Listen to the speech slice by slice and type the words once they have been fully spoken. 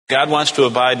God wants to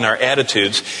abide in our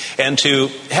attitudes. And to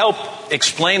help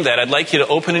explain that, I'd like you to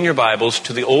open in your Bibles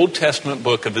to the Old Testament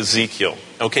book of Ezekiel.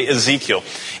 Okay, Ezekiel.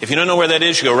 If you don't know where that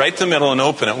is, you go right to the middle and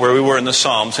open it where we were in the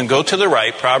Psalms. And go to the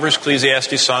right, Proverbs,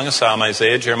 Ecclesiastes, Song of Solomon,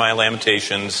 Isaiah, Jeremiah,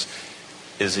 Lamentations,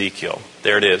 Ezekiel.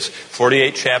 There it is.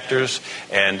 48 chapters,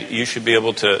 and you should be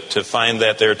able to find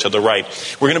that there to the right.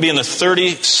 We're going to be in the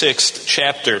 36th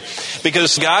chapter,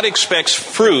 because God expects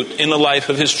fruit in the life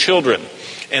of His children.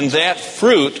 And that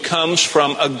fruit comes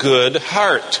from a good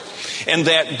heart. And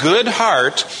that good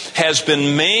heart has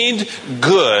been made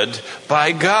good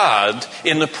by God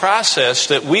in the process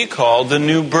that we call the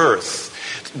new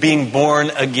birth. Being born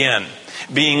again,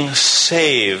 being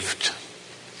saved,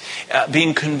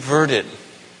 being converted,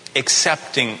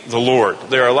 accepting the Lord.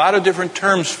 There are a lot of different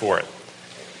terms for it.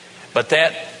 But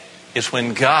that is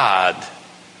when God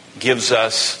gives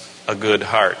us a good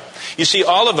heart. You see,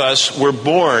 all of us were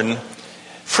born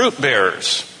fruit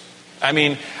bearers. I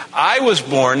mean, I was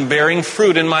born bearing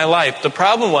fruit in my life. The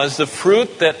problem was the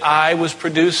fruit that I was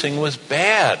producing was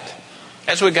bad.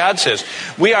 That's what God says.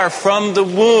 We are from the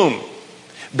womb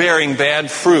bearing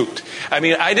bad fruit. I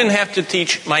mean, I didn't have to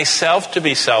teach myself to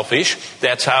be selfish.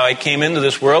 That's how I came into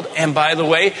this world. And by the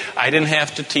way, I didn't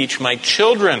have to teach my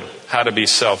children how to be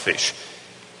selfish.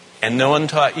 And no one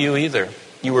taught you either.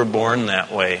 You were born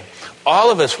that way.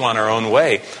 All of us want our own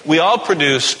way. We all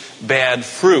produce bad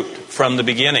fruit from the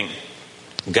beginning.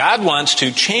 God wants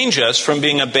to change us from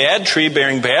being a bad tree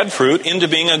bearing bad fruit into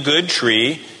being a good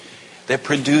tree that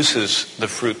produces the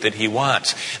fruit that He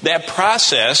wants. That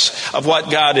process of what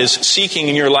God is seeking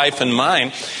in your life and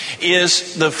mine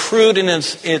is the fruit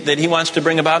that He wants to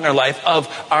bring about in our life of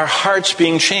our hearts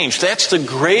being changed. That's the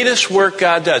greatest work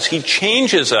God does. He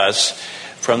changes us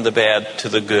from the bad to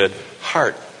the good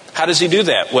heart. How does He do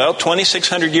that? Well,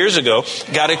 2,600 years ago,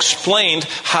 God explained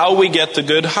how we get the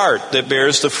good heart that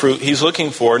bears the fruit He's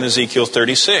looking for in Ezekiel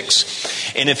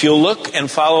 36. And if you'll look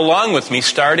and follow along with me,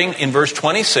 starting in verse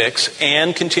 26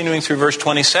 and continuing through verse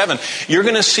 27, you're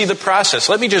going to see the process.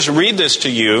 Let me just read this to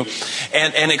you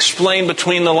and explain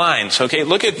between the lines. Okay,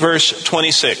 look at verse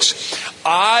 26.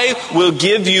 I will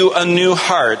give you a new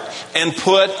heart and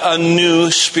put a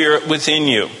new spirit within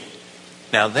you.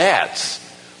 Now that's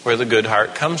where the good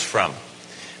heart comes from.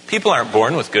 People aren't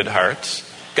born with good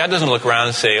hearts. God doesn't look around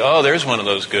and say, oh, there's one of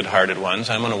those good-hearted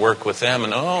ones. I'm going to work with them.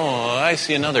 And oh, I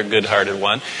see another good-hearted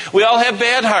one. We all have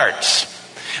bad hearts.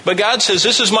 But God says,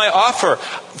 this is my offer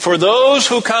for those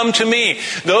who come to me,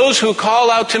 those who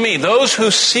call out to me, those who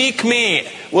seek me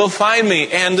will find me.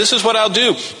 And this is what I'll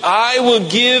do. I will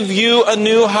give you a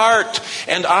new heart,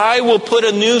 and I will put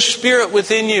a new spirit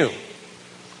within you.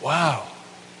 Wow.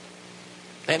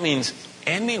 That means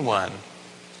anyone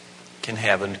can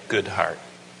have a good heart.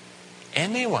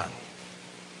 Anyone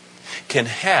can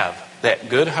have that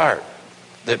good heart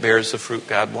that bears the fruit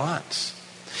God wants.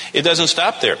 It doesn't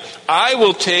stop there. I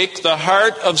will take the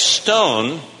heart of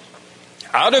stone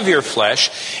out of your flesh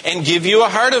and give you a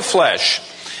heart of flesh.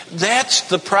 That's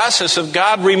the process of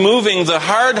God removing the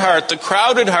hard heart, the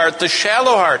crowded heart, the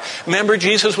shallow heart. Remember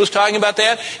Jesus was talking about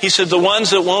that? He said the ones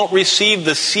that won't receive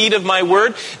the seed of my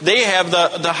word, they have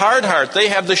the hard heart, they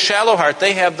have the shallow heart,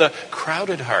 they have the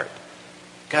crowded heart.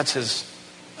 God says,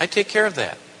 I take care of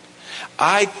that.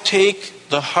 I take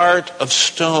the heart of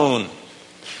stone,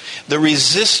 the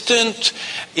resistant,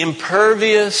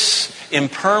 impervious,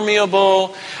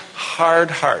 impermeable, hard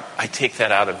heart. I take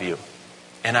that out of you.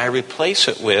 And I replace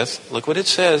it with, look what it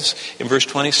says in verse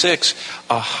 26,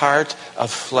 a heart of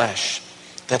flesh.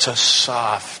 That's a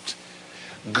soft,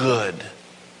 good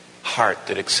heart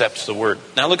that accepts the word.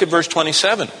 Now look at verse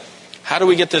 27. How do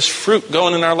we get this fruit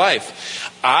going in our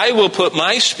life? I will put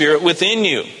my spirit within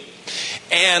you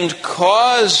and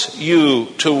cause you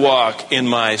to walk in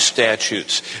my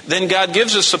statutes. Then God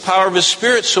gives us the power of His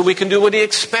Spirit so we can do what He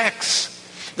expects.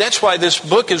 That's why this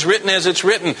book is written as it's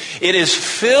written. It is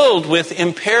filled with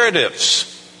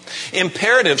imperatives.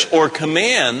 Imperatives or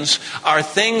commands are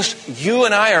things you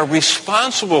and I are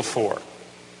responsible for.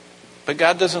 But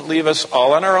God doesn't leave us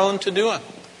all on our own to do it.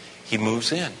 He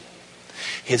moves in.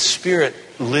 His Spirit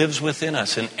lives within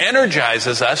us and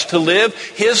energizes us to live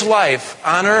His life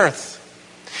on earth.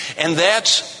 And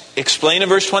that's explained in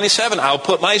verse 27. I'll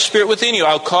put my spirit within you.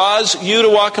 I'll cause you to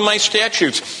walk in my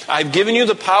statutes. I've given you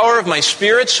the power of my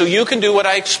Spirit so you can do what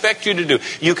I expect you to do.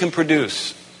 You can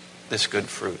produce this good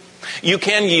fruit. You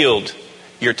can yield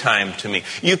your time to me.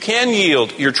 You can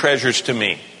yield your treasures to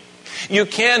me. You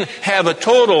can have a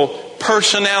total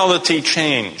personality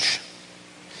change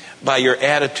by your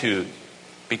attitude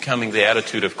becoming the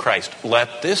attitude of Christ.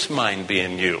 Let this mind be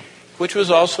in you, which was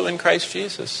also in Christ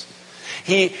Jesus.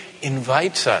 He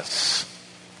invites us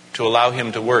to allow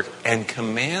him to work, and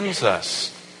commands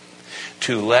us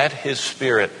to let his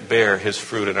Spirit bear his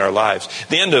fruit in our lives.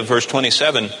 The end of verse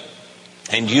 27,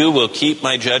 and you will keep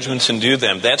my judgments and do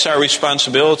them. That's our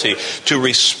responsibility, to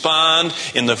respond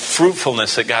in the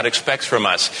fruitfulness that God expects from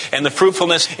us. And the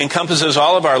fruitfulness encompasses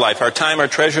all of our life, our time, our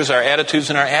treasures, our attitudes,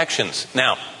 and our actions.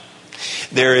 Now,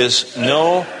 there is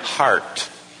no heart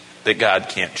that God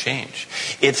can't change.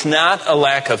 It's not a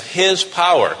lack of his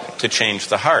power to change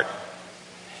the heart.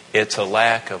 It's a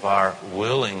lack of our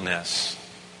willingness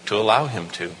to allow him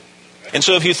to. And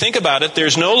so if you think about it,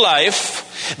 there's no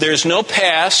life, there's no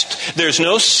past, there's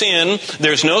no sin,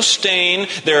 there's no stain,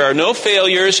 there are no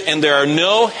failures, and there are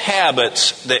no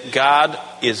habits that God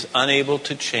is unable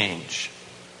to change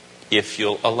if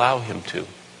you'll allow him to.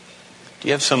 Do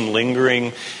you have some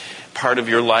lingering part of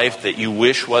your life that you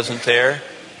wish wasn't there?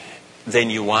 Then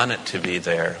you want it to be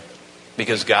there,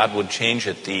 because God would change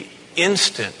it the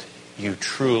instant you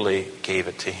truly gave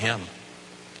it to him.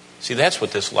 See, that's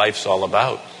what this life's all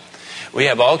about. We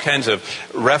have all kinds of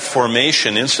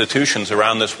reformation institutions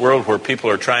around this world where people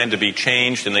are trying to be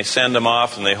changed, and they send them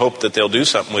off and they hope that they'll do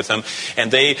something with them. And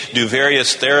they do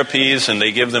various therapies, and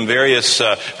they give them various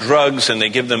drugs, and they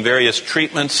give them various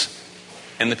treatments.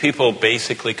 And the people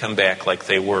basically come back like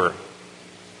they were.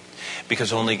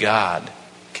 Because only God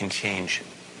can change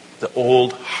the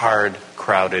old, hard,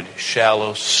 crowded,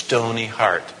 shallow, stony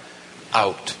heart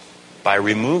out by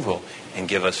removal and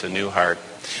give us a new heart.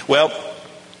 Well,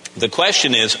 the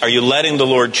question is, are you letting the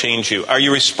Lord change you? Are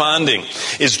you responding?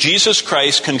 Is Jesus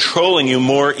Christ controlling you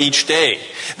more each day?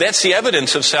 That's the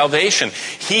evidence of salvation.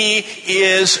 He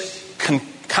is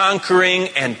conquering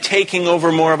and taking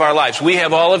over more of our lives. We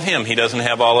have all of him. He doesn't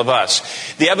have all of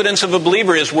us. The evidence of a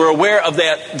believer is we're aware of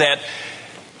that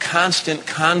constant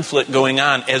conflict going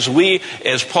on as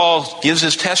Paul gives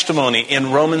his testimony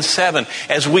in Romans 7,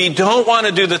 as we don't want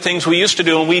to do the things we used to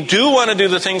do, and we do want to do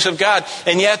the things of God,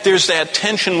 and yet there's that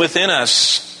tension within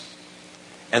us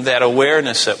and that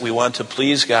awareness that we want to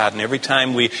please God, and every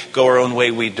time we go our own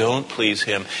way we don't please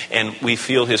him, and we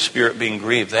feel his Spirit being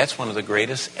grieved. That's one of the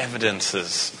greatest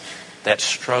evidences, that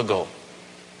struggle,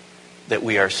 that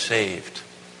we are saved.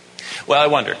 Well, I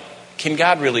wonder, can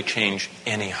God really change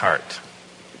any heart?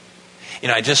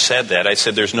 I just said that. I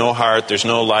said there's no heart, there's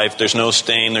no life, there's no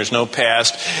stain, there's no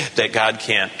past that God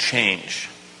can't change.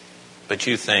 But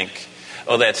you think,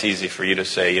 oh, that's easy for you to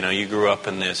say. You grew up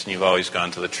in this and you've always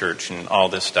gone to the church and all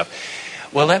this stuff.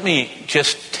 Well, let me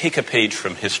just take a page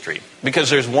from history. Because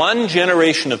there's one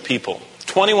generation of people,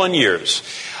 21 years,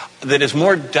 that is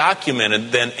more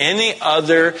documented than any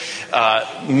other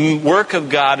work of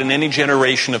God in any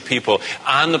generation of people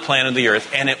on the planet of the earth.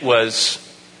 And it was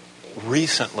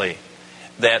recently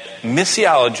that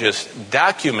missiologists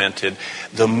documented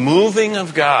the moving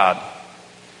of God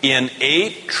in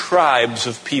 8 tribes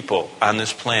of people on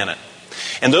this planet.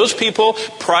 And those people,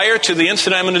 prior to the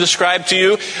incident I'm going to describe to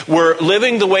you, were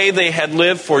living the way they had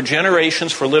lived for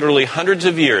generations, for literally hundreds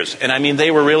of years. And I mean, they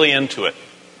were really into it,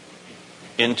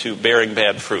 into bearing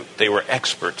bad fruit. They were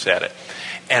experts at it.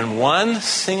 And one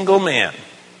single man,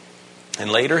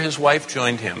 and later his wife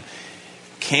joined him,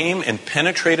 came and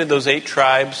penetrated those 8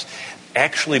 tribes,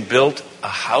 actually built a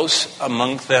house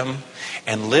among them,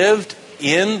 and lived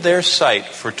in their sight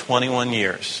for 21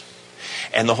 years.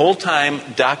 And the whole time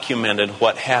documented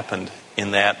what happened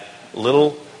in that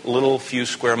little few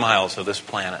square miles of this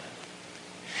planet.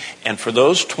 And for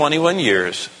those 21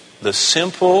 years, the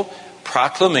simple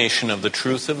proclamation of the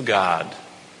truth of God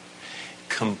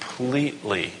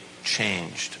completely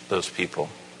changed those people.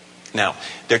 Now,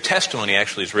 their testimony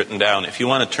actually is written down. If you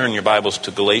want to turn your Bibles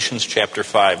to Galatians chapter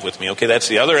 5 with me, okay, that's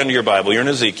the other end of your Bible. You're in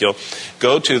Ezekiel.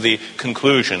 Go to the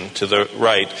conclusion to the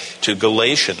right, to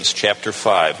Galatians chapter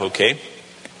 5, okay?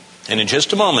 And in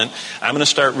just a moment, I'm going to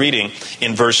start reading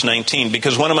in verse 19,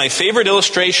 because one of my favorite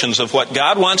illustrations of what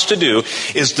God wants to do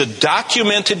is the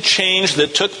documented change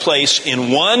that took place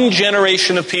in one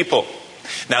generation of people.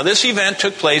 Now, this event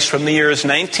took place from the years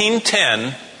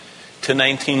 1910 to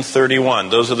 1931.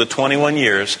 Those are the 21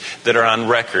 years that are on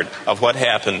record of what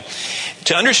happened.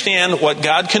 To understand what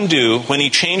God can do when he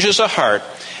changes a heart,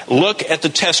 look at the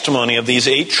testimony of these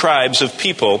 8 tribes of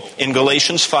people in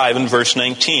Galatians 5 and verse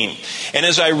 19. And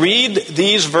as I read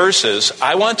these verses,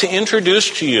 I want to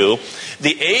introduce to you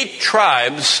the 8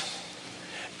 tribes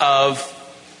of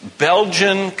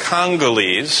Belgian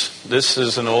Congolese. This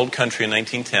is an old country in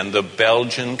 1910, the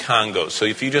Belgian Congo. So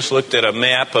if you just looked at a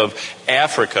map of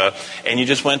Africa and you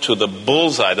just went to the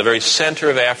bullseye, the very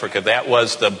center of Africa, that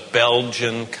was the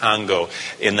Belgian Congo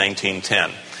in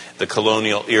 1910. The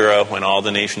colonial era when all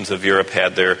the nations of Europe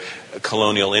had their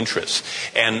colonial interests.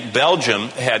 And Belgium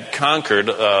had conquered,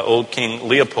 old King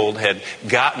Leopold had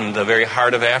gotten the very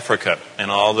heart of Africa and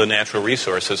all the natural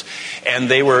resources. And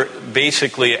they were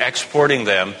basically exporting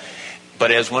them.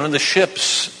 But as one of the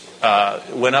ships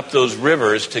went up those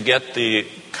rivers to get the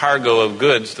cargo of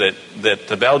goods that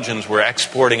the Belgians were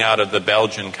exporting out of the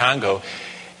Belgian Congo,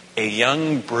 a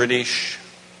young British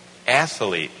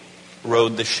athlete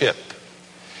rode the ship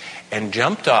and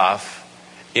jumped off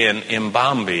in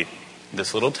Mbambi,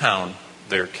 this little town,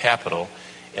 their capital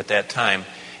at that time,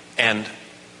 and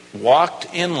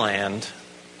walked inland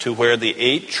to where the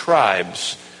 8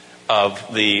 tribes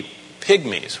of the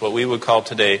pygmies, what we would call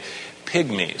today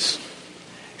pygmies,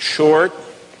 short,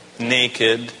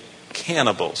 naked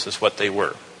cannibals is what they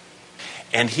were.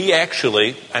 And he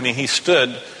actually, he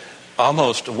stood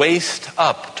almost waist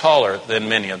up taller than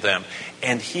many of them.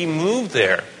 And he moved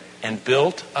there and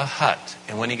built a hut.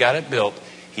 And when he got it built,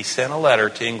 he sent a letter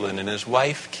to England, and his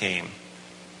wife came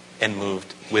and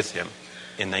moved with him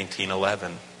in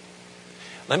 1911.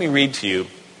 Let me read to you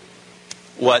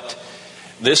what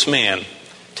this man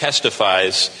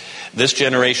testifies this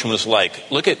generation was like.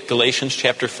 Look at Galatians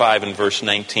chapter 5 and verse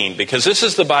 19, because this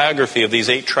is the biography of these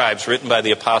 8 tribes written by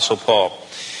the Apostle Paul.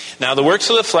 Now the works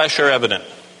of the flesh are evident.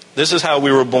 This is how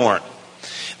we were born.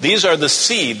 These are the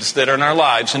seeds that are in our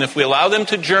lives, and if we allow them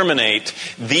to germinate,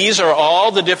 these are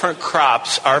all the different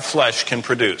crops our flesh can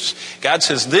produce. God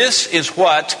says, this is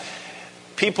what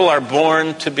people are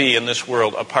born to be in this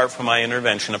world, apart from my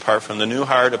intervention, apart from the new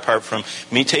heart, apart from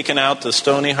me taking out the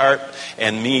stony heart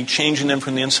and me changing them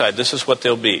from the inside. This is what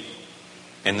they'll be.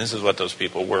 And this is what those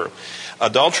people were.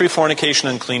 Adultery, fornication,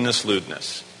 uncleanness,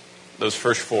 lewdness. Those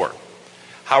first 4.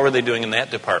 How are they doing in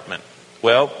that department?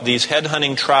 Well, these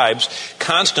headhunting tribes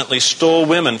constantly stole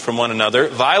women from one another,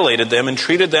 violated them, and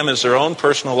treated them as their own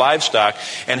personal livestock,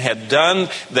 and had done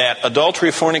that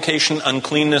adultery, fornication,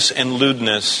 uncleanness, and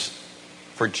lewdness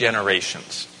for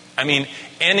generations.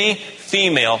 Any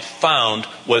female found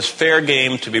was fair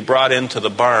game to be brought into the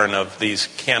barn of these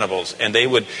cannibals, and they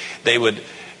would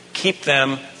keep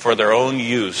them for their own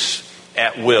use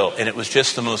at will. And it was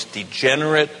just the most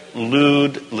degenerate,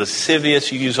 lewd, lascivious,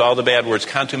 you use all the bad words,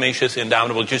 contumacious,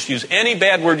 indomitable, just use any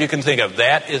bad word you can think of.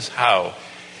 That is how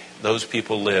those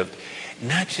people lived.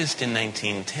 Not just in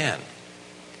 1910.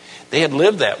 They had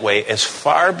lived that way as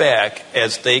far back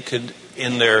as they could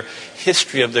in their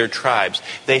history of their tribes.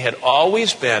 They had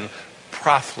always been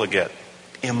profligate,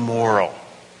 immoral,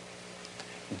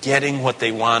 getting what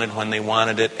they wanted when they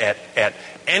wanted it at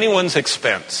anyone's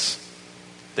expense.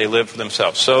 They lived for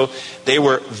themselves. So they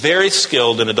were very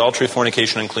skilled in adultery,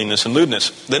 fornication, uncleanness, and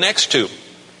lewdness. The next 2,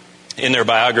 in their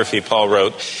biography, Paul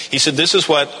wrote, he said, this is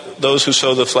what those who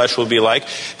sow the flesh will be like.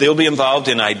 They'll be involved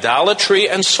in idolatry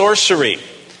and sorcery.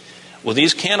 Well,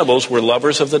 these cannibals were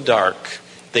lovers of the dark.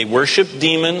 They worshipped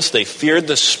demons, they feared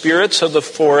the spirits of the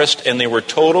forest, and they were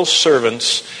total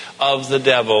servants of the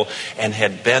devil, and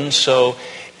had been so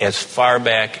as far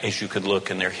back as you could look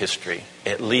in their history,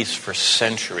 at least for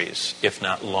centuries, if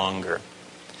not longer.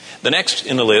 The next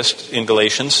in the list in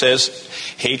Galatians says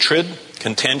hatred,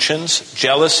 contentions,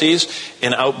 jealousies,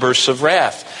 and outbursts of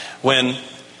wrath. When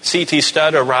C.T.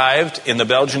 Studd arrived in the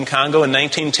Belgian Congo in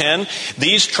 1910,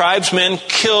 these tribesmen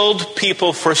killed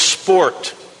people for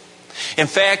sport. In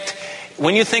fact,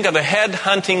 when you think of a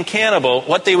head-hunting cannibal,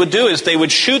 what they would do is they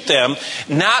would shoot them,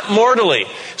 not mortally,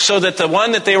 so that the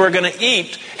one that they were going to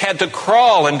eat had to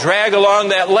crawl and drag along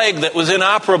that leg that was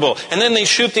inoperable. And then they'd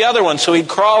shoot the other one, so he'd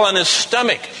crawl on his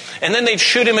stomach. And then they'd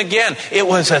shoot him again. It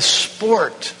was a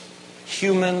sport,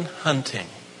 human hunting.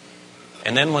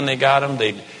 And then when they got him,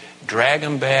 they'd drag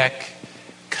him back,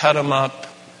 cut him up,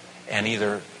 and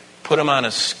either put him on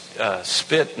a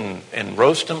spit and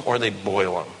roast him, or they'd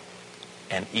boil him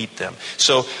and eat them.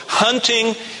 So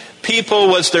hunting people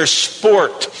was their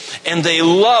sport, and they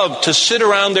loved to sit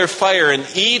around their fire and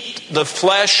eat the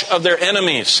flesh of their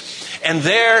enemies. And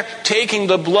there, taking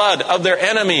the blood of their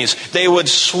enemies, they would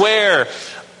swear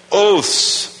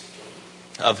oaths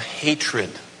of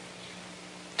hatred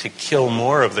to kill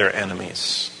more of their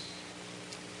enemies.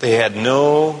 They had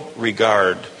no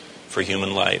regard for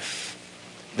human life.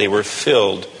 They were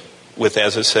filled with,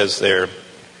 as it says there,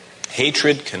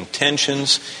 hatred,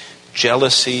 contentions,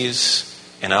 jealousies,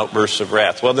 and outbursts of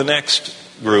wrath. Well, the next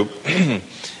group,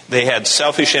 they had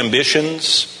selfish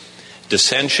ambitions,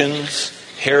 dissensions,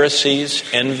 heresies,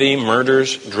 envy,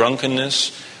 murders,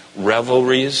 drunkenness,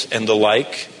 revelries, and the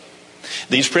like.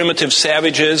 These primitive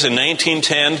savages in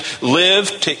 1910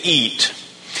 lived to eat.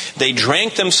 They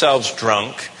drank themselves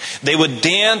drunk. They would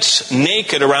dance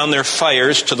naked around their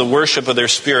fires to the worship of their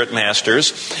spirit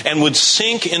masters and would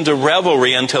sink into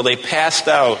revelry until they passed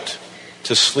out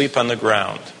to sleep on the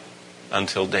ground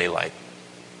until daylight.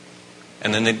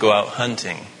 And then they'd go out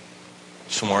hunting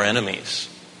some more enemies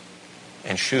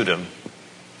and shoot them,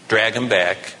 drag them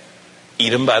back,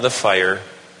 eat them by the fire,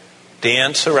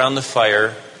 dance around the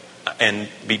fire and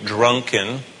be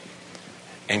drunken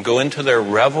and go into their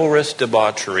revelrous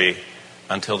debauchery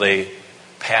until they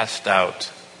passed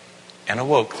out and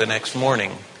awoke the next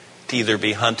morning to either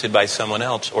be hunted by someone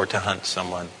else or to hunt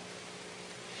someone.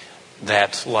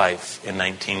 That's life in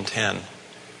 1910.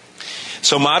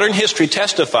 So modern history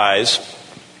testifies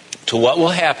to what will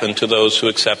happen to those who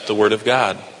accept the Word of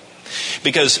God.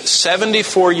 Because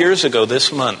 74 years ago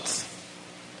this month,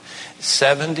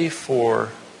 74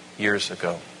 years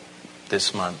ago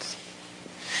this month,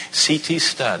 C.T.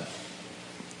 Studd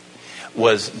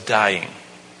was dying.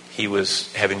 He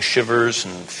was having shivers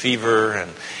and fever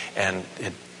and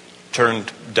it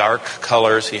turned dark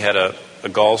colors. He had a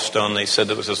gallstone, they said,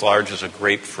 that was as large as a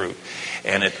grapefruit.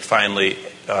 And it finally,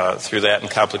 through that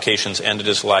and complications, ended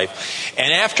his life.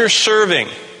 And after serving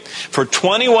for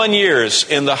 21 years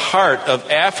in the heart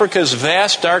of Africa's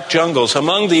vast dark jungles,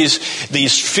 among these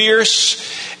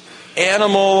fierce,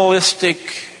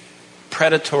 animalistic,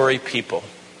 predatory people,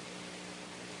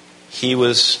 he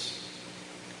was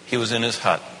in his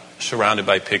hut, surrounded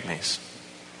by pygmies.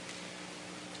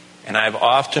 And I've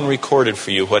often recorded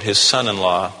for you what his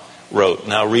son-in-law wrote.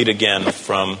 Now read again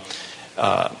from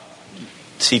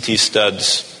C.T.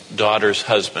 Studd's daughter's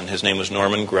husband. His name was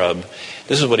Norman Grubb.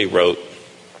 This is what he wrote.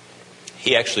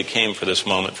 He actually came for this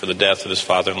moment, for the death of his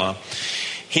father-in-law.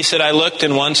 He said, "I looked,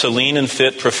 and once a lean and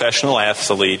fit professional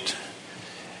athlete,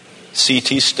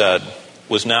 C.T. Studd,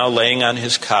 was now laying on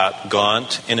his cot,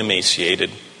 gaunt and emaciated.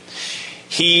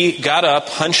 He got up,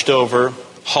 hunched over,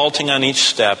 halting on each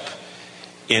step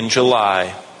in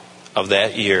July of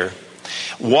that year.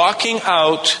 Walking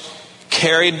out,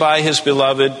 carried by his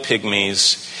beloved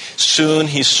pygmies, soon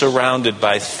he's surrounded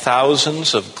by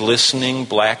thousands of glistening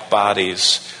black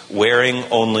bodies wearing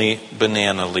only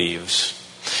banana leaves.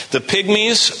 The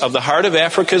pygmies of the heart of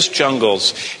Africa's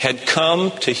jungles had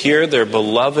come to hear their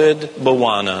beloved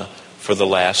Bwana for the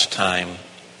last time.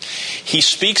 He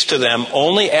speaks to them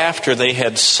only after they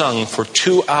had sung for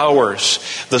 2 hours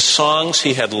the songs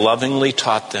he had lovingly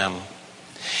taught them.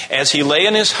 As he lay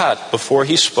in his hut before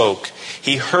he spoke,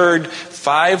 he heard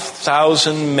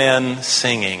 5,000 men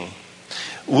singing,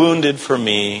 'Wounded for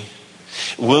me,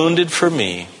 wounded for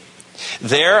me.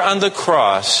 There on the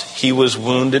cross he was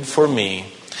wounded for me.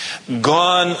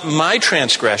 Gone my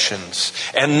transgressions,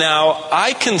 and now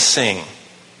I can sing,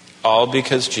 all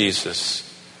because Jesus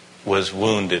was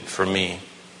wounded for me.'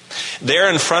 There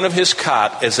in front of his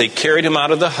cot, as they carried him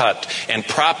out of the hut and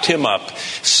propped him up,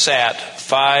 sat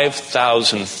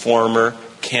 5,000 former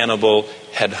cannibal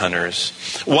headhunters.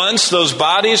 Once those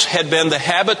bodies had been the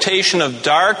habitation of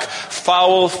dark,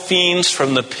 foul fiends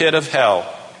from the pit of hell.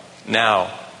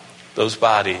 Now, those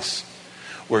bodies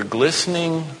were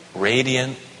glistening,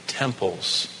 radiant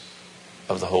temples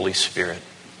of the Holy Spirit.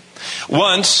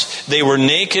 Once they were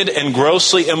naked and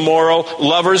grossly immoral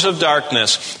lovers of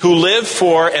darkness who lived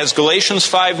for, as Galatians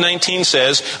 5:19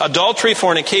 says, adultery,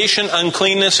 fornication,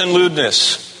 uncleanness, and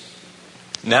lewdness.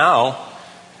 Now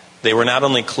they were not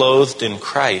only clothed in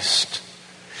Christ,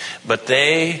 but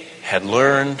they had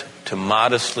learned to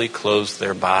modestly clothe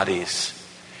their bodies.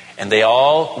 And they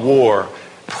all wore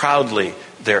proudly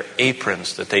their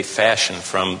aprons that they fashioned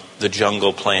from the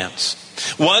jungle plants.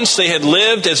 Once they had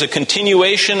lived as a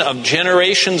continuation of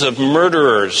generations of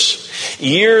murderers,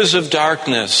 years of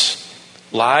darkness,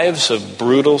 lives of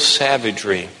brutal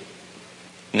savagery.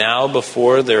 Now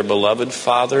before their beloved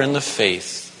Father in the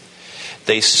faith,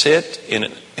 they sit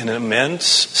in an immense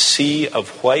sea of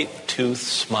white-toothed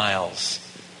smiles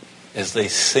as they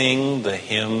sing the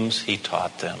hymns he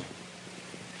taught them.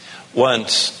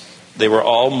 Once they were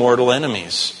all mortal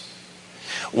enemies.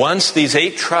 Once these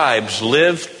 8 tribes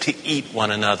lived to eat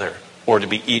one another or to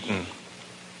be eaten.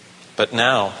 But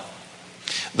now,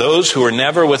 those who were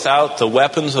never without the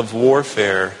weapons of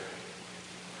warfare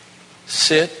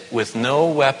sit with no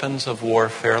weapons of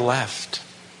warfare left.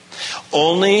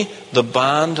 Only the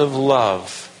bond of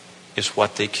love is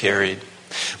what they carried.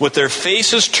 With their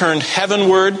faces turned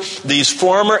heavenward, these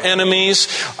former enemies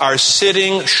are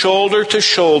sitting shoulder to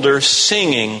shoulder,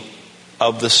 singing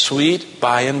of the sweet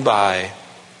by and by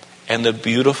and the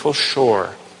beautiful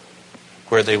shore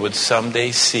where they would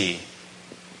someday see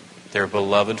their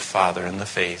beloved Father in the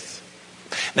faith.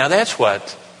 Now that's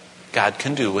what God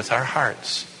can do with our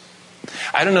hearts.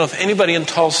 I don't know if anybody in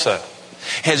Tulsa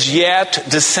has yet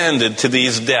descended to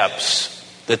these depths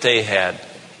that they had,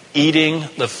 eating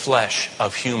the flesh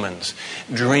of humans,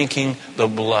 drinking the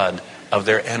blood of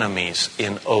their enemies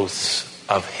in oaths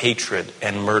of hatred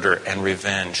and murder and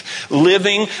revenge,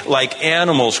 living like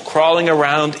animals, crawling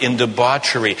around in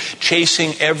debauchery,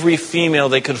 chasing every female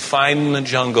they could find in the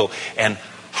jungle and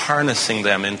harnessing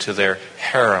them into their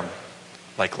harem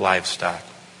like livestock.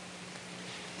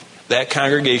 That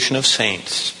congregation of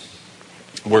saints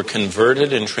were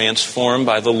converted and transformed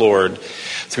by the Lord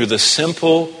through the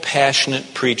simple,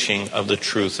 passionate preaching of the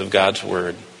truth of God's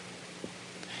Word.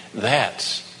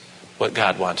 That's what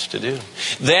God wants to do.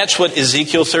 That's what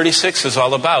Ezekiel 36 is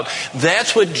all about.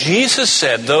 That's what Jesus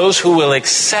said. Those who will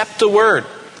accept the Word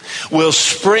will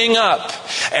spring up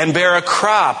and bear a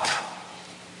crop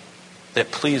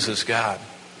that pleases God.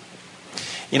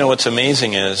 You know, what's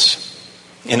amazing is,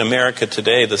 in America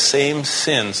today, the same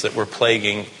sins that were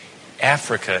plaguing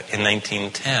Africa in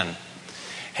 1910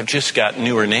 have just got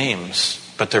newer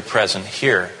names, but they're present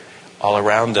here, all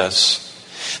around us.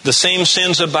 The same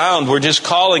sins abound. We're just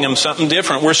calling them something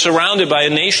different. We're surrounded by a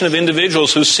nation of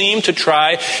individuals who seem to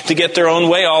try to get their own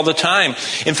way all the time.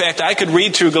 In fact, I could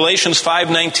read through Galatians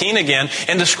 5:19 again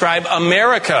and describe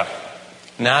America,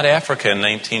 not Africa in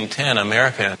 1910,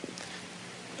 America.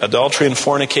 Adultery and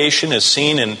fornication is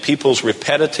seen in people's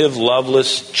repetitive,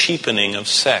 loveless cheapening of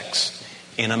sex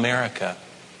in America.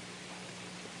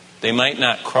 They might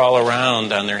not crawl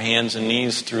around on their hands and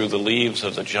knees through the leaves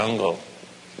of the jungle,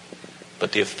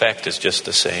 but the effect is just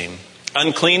the same.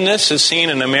 Uncleanness is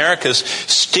seen in America's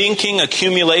stinking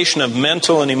accumulation of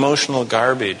mental and emotional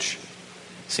garbage.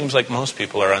 It seems like most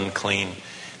people are unclean.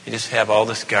 They just have all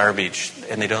this garbage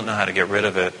and they don't know how to get rid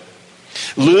of it.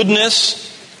 Lewdness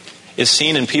is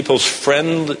seen in people's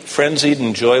frenzied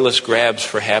and joyless grabs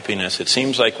for happiness. It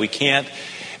seems like we can't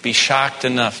be shocked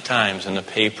enough times in the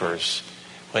papers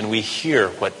when we hear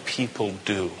what people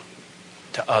do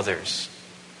to others,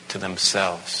 to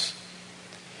themselves,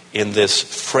 in this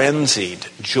frenzied,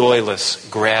 joyless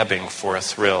grabbing for a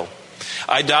thrill.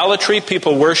 Idolatry,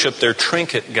 people worship their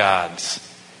trinket gods.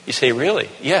 You say, really?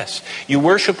 Yes. You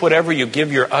worship whatever you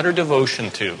give your utter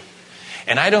devotion to.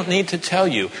 And I don't need to tell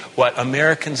you what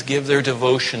Americans give their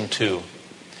devotion to,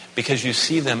 because you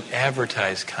see them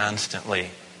advertised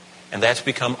constantly. And that's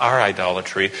become our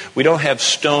idolatry. We don't have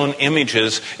stone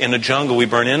images in a jungle we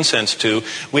burn incense to.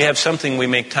 We have something we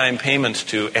make time payments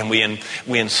to, and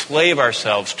we enslave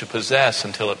ourselves to possess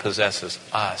until it possesses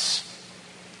us.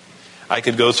 I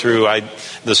could go through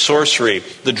the sorcery,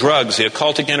 the drugs, the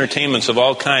occultic entertainments of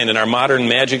all kind, and our modern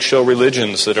magic show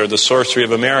religions that are the sorcery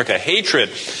of America. Hatred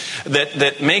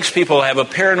that makes people have a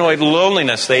paranoid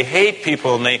loneliness. They hate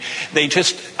people and they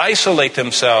just isolate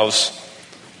themselves.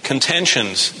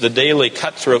 Contentions, the daily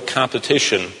cutthroat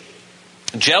competition.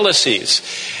 Jealousies.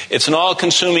 It's an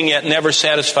all-consuming yet never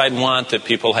satisfied want that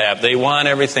people have. They want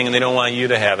everything and they don't want you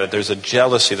to have it. There's a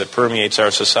jealousy that permeates our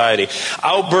society.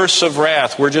 Outbursts of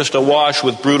wrath. We're just awash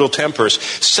with brutal tempers.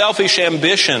 Selfish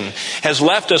ambition has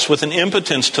left us with an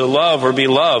impotence to love or be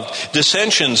loved.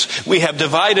 Dissensions. We have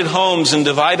divided homes and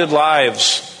divided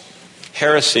lives.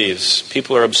 Heresies.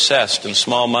 People are obsessed and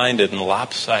small-minded and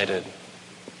lopsided.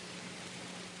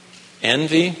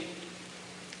 Envy,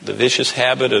 the vicious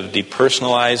habit of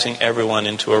depersonalizing everyone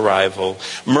into a rival.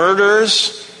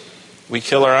 Murders, we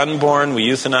kill our unborn, we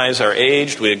euthanize our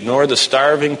aged, we ignore the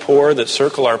starving poor that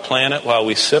circle our planet while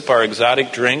we sip our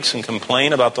exotic drinks and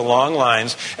complain about the long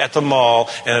lines at the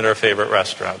mall and at our favorite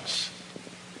restaurants.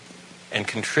 And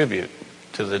contribute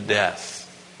to the death.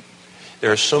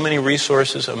 There are so many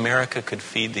resources. America could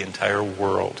feed the entire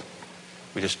world.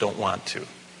 We just don't want to,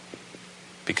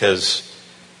 because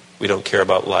we don't care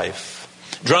about life.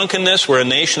 Drunkenness, we're a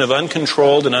nation of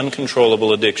uncontrolled and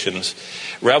uncontrollable addictions.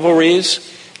 Revelries,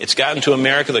 it's gotten to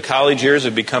America. The college years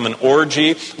have become an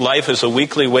orgy. Life is a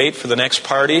weekly wait for the next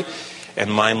party,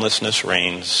 and mindlessness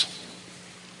reigns.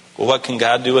 Well, what can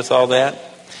God do with all that?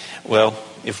 Well,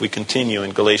 if we continue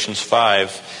in Galatians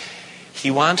 5, He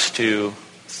wants to,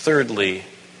 thirdly,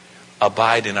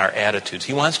 abide in our attitudes.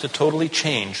 He wants to totally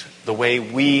change the way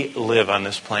we live on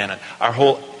this planet. Our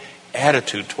whole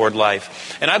attitude toward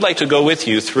life. And I'd like to go with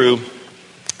you through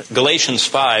Galatians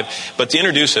 5, but to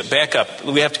introduce it, back up.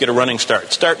 We have to get a running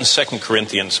start. Start in 2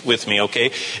 Corinthians with me,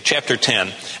 okay? Chapter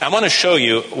 10. I want to show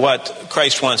you what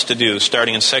Christ wants to do,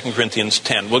 starting in 2 Corinthians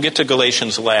 10. We'll get to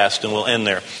Galatians last, and we'll end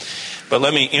there. But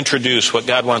let me introduce what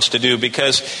God wants to do,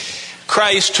 because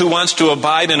Christ, who wants to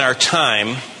abide in our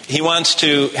time, He wants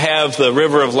to have the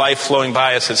river of life flowing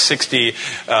by us at 60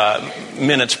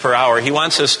 minutes per hour. He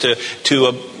wants us to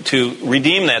to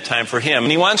redeem that time for Him.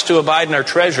 And He wants to abide in our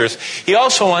treasures. He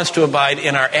also wants to abide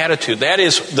in our attitude. That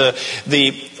is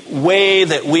the way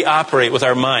that we operate with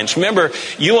our minds. Remember,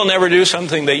 you will never do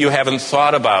something that you haven't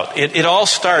thought about. It all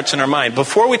starts in our mind.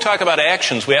 Before we talk about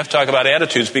actions, we have to talk about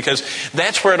attitudes, because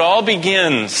that's where it all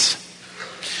begins.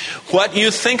 What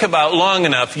you think about long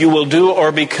enough, you will do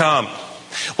or become.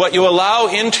 What you allow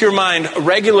into your mind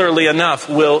regularly enough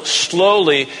will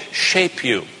slowly shape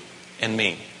you and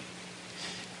me.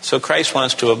 So Christ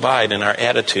wants to abide in our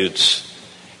attitudes.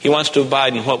 He wants to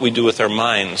abide in what we do with our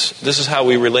minds. This is how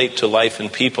we relate to life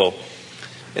and people.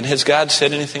 And has God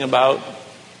said anything about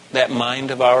that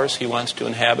mind of ours He wants to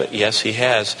inhabit? Yes, He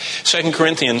has. 2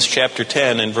 Corinthians chapter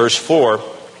 10 and verse 4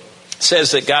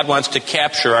 says that God wants to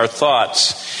capture our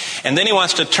thoughts. And then He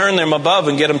wants to turn them above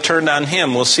and get them turned on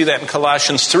Him. We'll see that in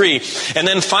Colossians 3. And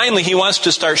then finally, He wants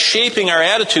to start shaping our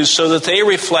attitudes so that they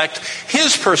reflect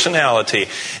His personality.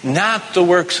 Not the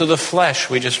works of the flesh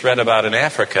we just read about in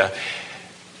Africa,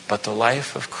 but the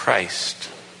life of Christ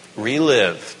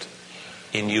relived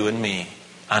in you and me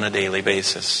on a daily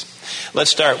basis. Let's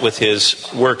start with His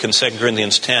work in 2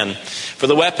 Corinthians 10. For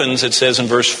the weapons, it says in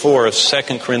verse 4 of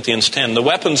 2 Corinthians 10, the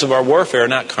weapons of our warfare are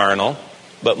not carnal,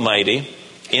 but mighty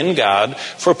in God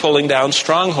for pulling down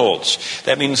strongholds.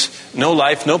 That means no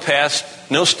life, no past,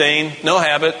 no stain, no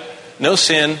habit, no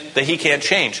sin that He can't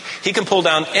change. He can pull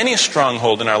down any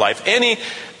stronghold in our life, any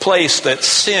place that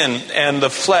sin and the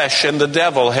flesh and the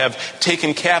devil have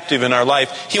taken captive in our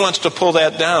life. He wants to pull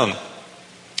that down.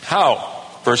 How?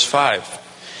 Verse 5.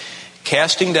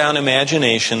 Casting down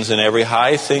imaginations and every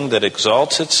high thing that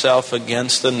exalts itself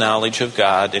against the knowledge of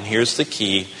God. And here's the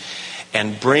key.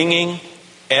 And bringing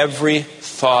every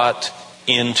thought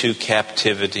into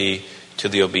captivity to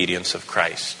the obedience of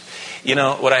Christ. You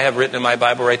know what I have written in my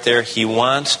Bible right there? He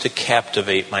wants to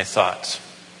captivate my thoughts.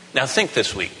 Now think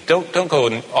this week. Don't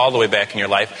go all the way back in your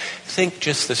life. Think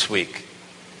just this week.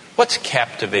 What's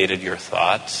captivated your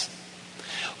thoughts?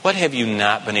 What have you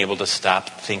not been able to stop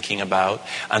thinking about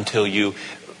until you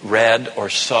read or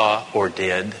saw or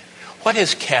did? What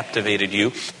has captivated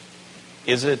you?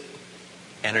 Is it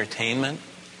entertainment?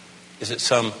 Is it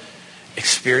some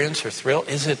experience or thrill?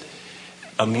 Is it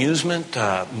amusement,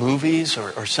 movies,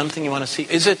 or something you want to see?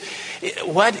 Is it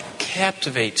what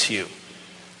captivates you?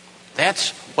 That's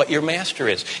what your master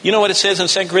is. You know what it says in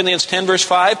 2 Corinthians 10 verse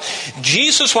 5?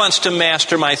 Jesus wants to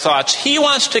master my thoughts. He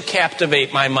wants to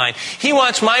captivate my mind. He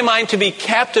wants my mind to be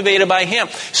captivated by Him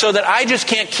so that I just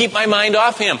can't keep my mind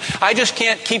off Him. I just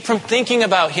can't keep from thinking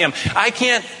about Him. I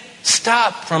can't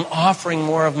stop from offering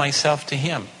more of myself to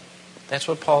Him. That's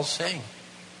what Paul's saying.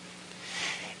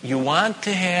 You want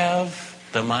to have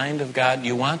the mind of God?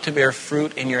 You want to bear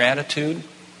fruit in your attitude?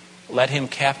 Let Him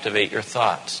captivate your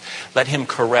thoughts. Let Him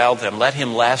corral them. Let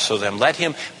Him lasso them. Let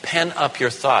Him pen up your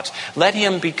thoughts. Let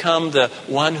Him become the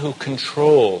one who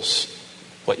controls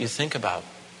what you think about.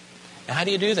 Now, how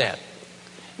do you do that?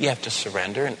 You have to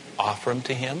surrender and offer them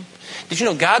to Him. Did you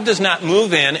know God does not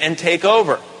move in and take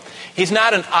over? He's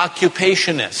not an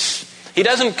occupationist. He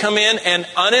doesn't come in and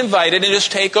uninvited and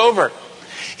just take over.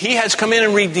 He has come in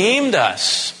and redeemed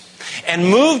us and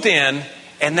moved in.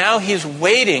 And now He's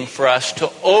waiting for us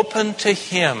to open to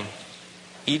Him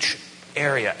each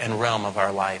area and realm of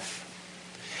our life.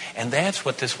 And that's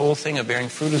what this whole thing of bearing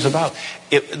fruit is about.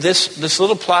 This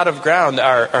little plot of ground,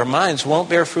 our minds won't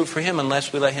bear fruit for Him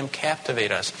unless we let Him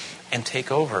captivate us and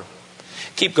take over.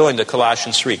 Keep going to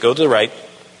Colossians 3. Go to the right.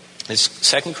 It's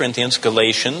 2 Corinthians,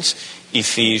 Galatians,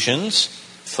 Ephesians,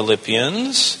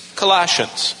 Philippians,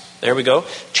 Colossians. There we go.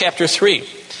 Chapter 3.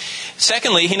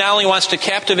 Secondly, He not only wants to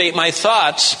captivate my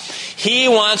thoughts, He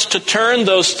wants to turn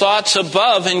those thoughts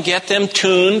above and get them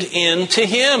tuned into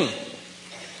Him.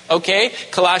 Okay?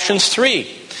 Colossians 3.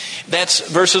 That's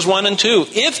verses 1 and 2.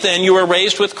 If then you were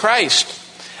raised with Christ.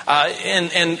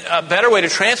 And a better way to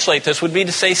translate this would be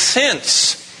to say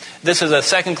since. This is a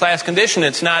second-class condition.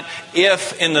 It's not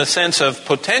if in the sense of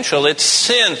potential. It's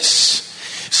since.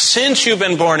 Since you've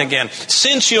been born again,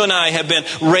 since you and I have been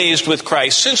raised with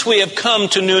Christ, since we have come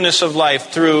to newness of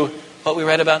life through what we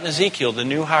read about in Ezekiel, the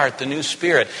new heart, the new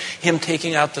spirit, Him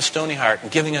taking out the stony heart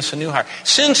and giving us a new heart.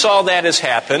 Since all that has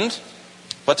happened,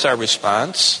 what's our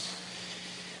response?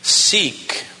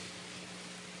 Seek.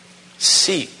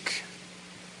 Seek.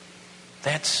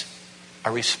 That's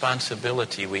a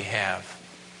responsibility we have.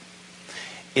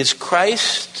 Is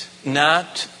Christ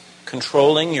not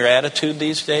controlling your attitude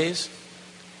these days?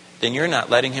 Then you're not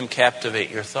letting Him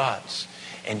captivate your thoughts.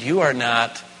 And you are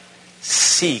not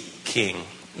seeking.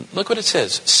 Look what it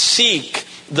says. Seek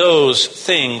those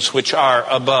things which are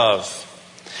above.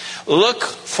 Look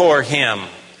for Him.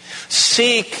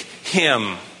 Seek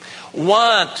Him.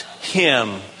 want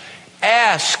Him,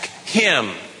 ask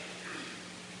Him.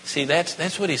 See,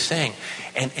 that's what He's saying.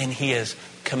 And He is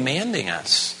commanding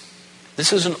us.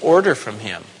 This is an order from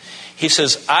Him. He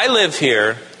says, I live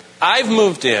here, I've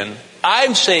moved in,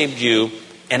 I've saved you,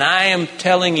 and I am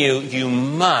telling you,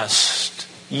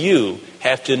 you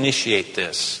have to initiate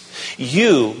this.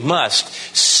 You must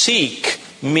seek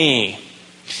me.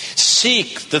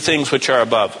 Seek the things which are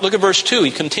above. Look at verse 2.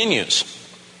 He continues.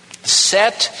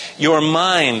 Set your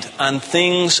mind on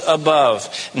things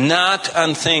above, not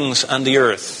on things on the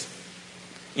earth.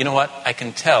 You know what? I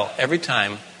can tell every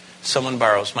time someone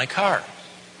borrows my car.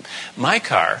 My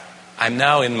car, I'm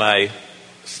now in my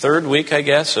third week, I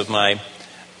guess, of my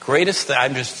greatest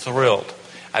I'm just thrilled.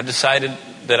 I've decided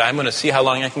that I'm going to see how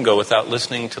long I can go without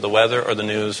listening to the weather or the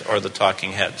news or the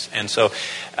talking heads. And so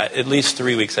at least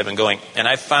 3 weeks I've been going. And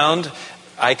I found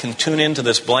I can tune into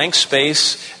this blank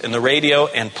space in the radio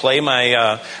and play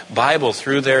my Bible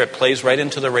through there. It plays right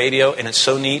into the radio, and it's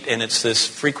so neat, and it's this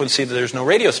frequency that there's no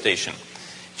radio station.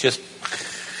 Just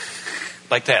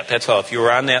like that. That's all. If you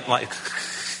were on that line,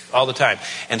 all the time.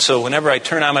 And so whenever I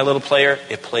turn on my little player,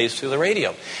 it plays through the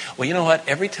radio. Well, you know what?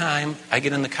 Every time I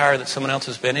get in the car that someone else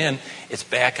has been in, it's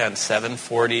back on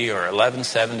 740 or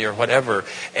 1170 or whatever.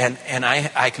 And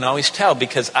I can always tell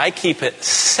because I keep it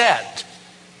set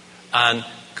on,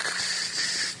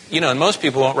 and most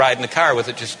people won't ride in the car with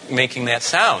it just making that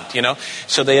sound,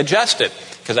 So they adjust it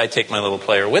because I take my little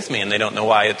player with me and they don't know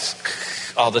why it's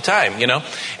all the time,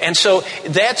 And so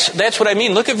that's what I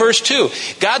mean. Look at verse 2.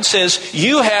 God says,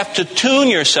 you have to tune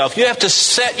yourself. You have to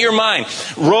set your mind.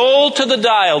 Roll to the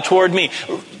dial toward me.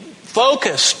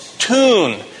 Focus,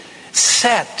 tune,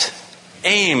 set,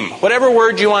 aim. Whatever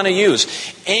word you want to use.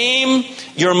 Aim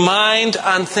your mind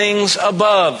on things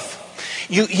above.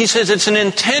 He says it's an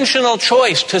intentional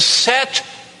choice to set.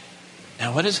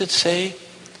 Now what does it say?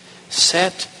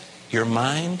 Set your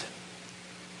mind.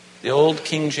 The old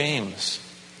King James,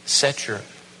 set your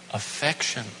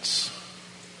affections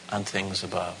on things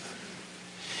above.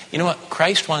 You know what?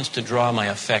 Christ wants to draw my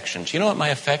affections. You know what my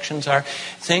affections are?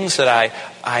 Things that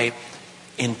I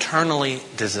internally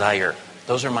desire.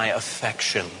 Those are my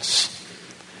affections.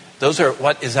 Those are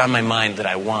what is on my mind that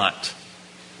I want.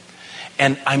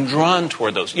 And I'm drawn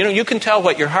toward those. You can tell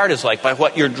what your heart is like by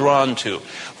what you're drawn to.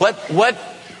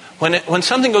 When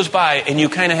something goes by and you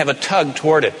kind of have a tug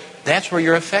toward it, that's where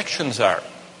your affections are.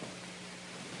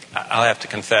 I'll have to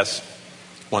confess,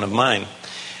 one of mine.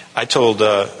 I told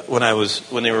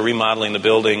when they were remodeling the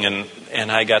building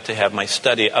and I got to have my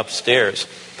study upstairs,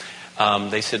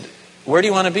 they said, where do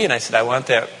you want to be? And I said, I want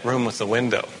that room with the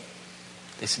window.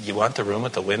 They said, you want the room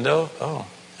with the window? Oh.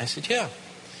 I said, yeah.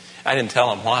 I didn't tell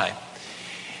them why.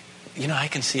 I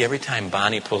can see every time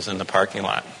Bonnie pulls in the parking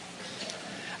lot.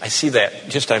 I see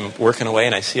that, I'm working away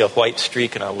and I see a white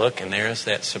streak and I look and there's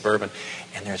that Suburban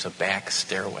and there's a back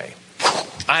stairway.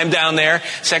 I'm down there.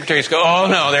 Secretaries go, oh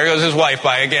no, there goes his wife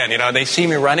by again. They see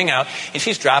me running out and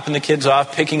she's dropping the kids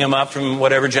off, picking them up from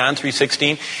whatever, John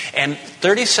 3:16. And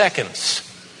 30 seconds,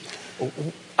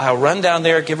 I'll run down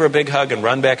there, give her a big hug and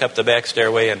run back up the back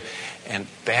stairway and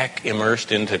back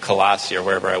immersed into Colossae or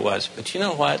wherever I was. But you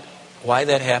know what? Why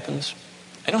that happens?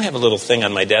 I don't have a little thing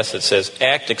on my desk that says,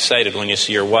 act excited when you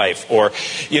see your wife. Or,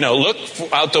 look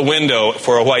out the window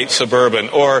for a white Suburban.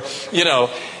 Or,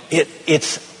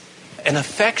 it's an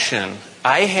affection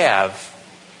I have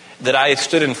that I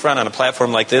stood in front on a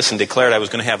platform like this and declared I was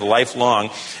going to have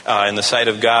lifelong in the sight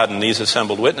of God and these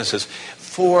assembled witnesses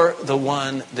for the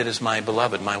one that is my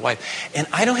beloved, my wife. And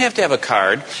I don't have to have a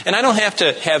card. And I don't have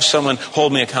to have someone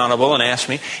hold me accountable and ask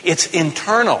me. It's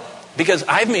internal. Because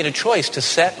I've made a choice to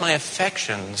set my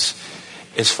affections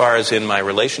as far as in my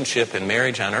relationship and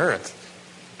marriage on earth,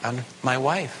 on my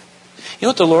wife. You know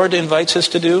what the Lord invites us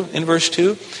to do in verse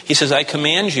 2? He says, I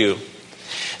command you,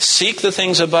 seek the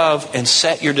things above and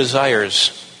set your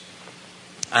desires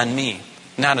on me,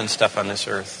 not on stuff on this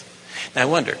earth. Now I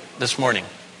wonder, this morning,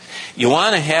 you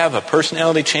want to have a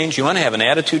personality change, you want to have an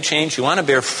attitude change, you want to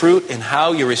bear fruit in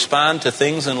how you respond to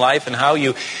things in life and how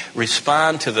you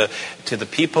respond to the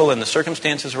people and the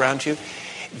circumstances around you,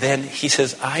 then he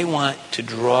says, I want to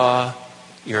draw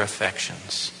your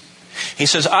affections. He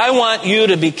says, I want you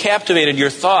to be captivated, your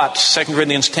thoughts, 2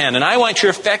 Corinthians 10, and I want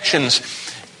your affections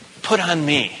put on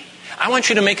me. I want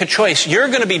you to make a choice. You're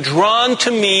going to be drawn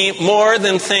to me more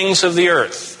than things of the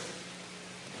earth.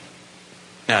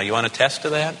 Now, you want a test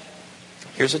of that?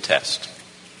 Here's a test.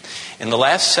 In the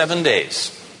last 7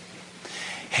 days,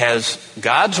 has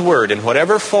God's Word in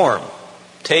whatever form,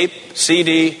 tape,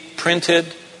 CD, printed,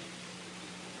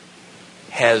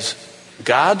 has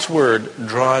God's Word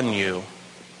drawn you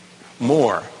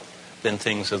more than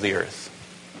things of the earth?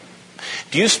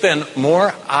 Do you spend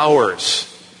more hours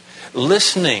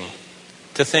listening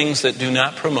to things that do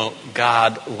not promote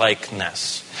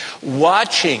God-likeness?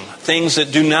 Watching things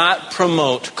that do not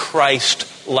promote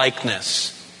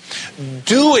Christ-likeness?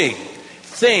 Doing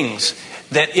things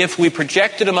that if we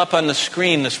projected them up on the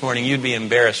screen this morning, you'd be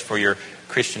embarrassed for your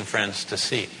Christian friends to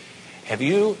see. Have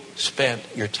you spent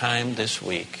your time this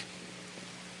week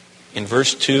in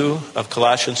verse 2 of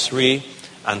Colossians 3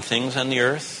 on things on the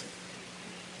earth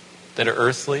that are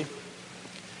earthly,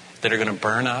 that are going to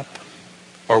burn up,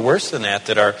 or worse than that,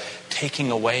 that are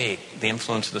taking away the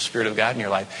influence of the Spirit of God in your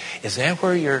life? Is that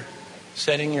where you're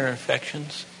setting your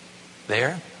affections?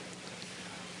 There?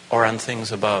 Or on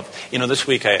things above? You know, this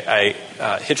week I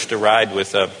hitched a ride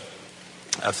with a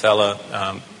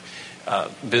fella,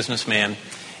 businessman,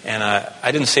 and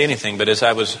I didn't say anything, but as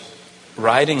I was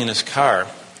riding in his car,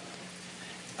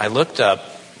 I looked up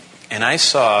and I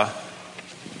saw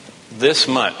this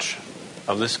much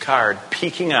of this card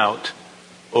peeking out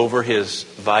over his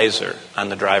visor on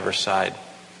the driver's side.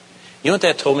 You know what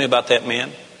that told me about that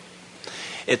man?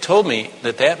 It told me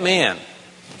that that man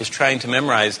is trying to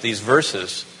memorize these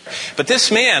verses. But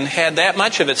this man had that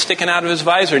much of it sticking out of his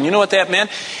visor. And you know what that meant?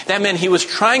 That meant he was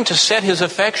trying to set his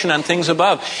affection on things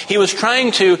above. He was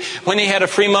trying to, when he had a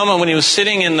free moment, when he was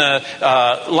sitting in the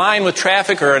line with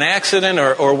traffic or an accident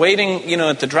or waiting,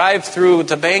 at the drive-through at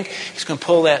the bank, he's going to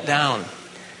pull that down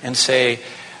and say,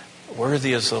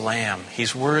 worthy is the Lamb.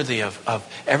 He's worthy of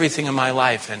everything in my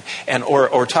life.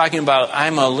 Or talking about,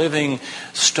 I'm a living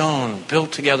stone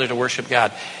built together to worship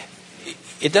God.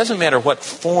 It doesn't matter what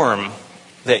form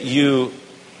that you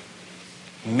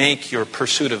make your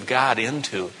pursuit of God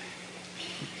into.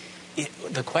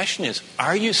 The question is,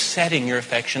 are you setting your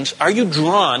affections? Are you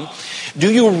drawn?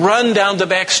 Do you run down the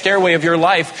back stairway of your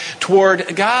life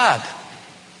toward God?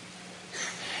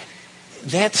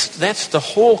 That's the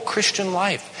whole Christian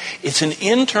life. It's an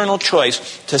internal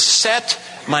choice to set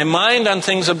my mind on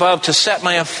things above, to set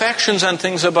my affections on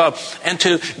things above, and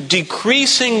to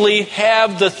decreasingly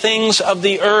have the things of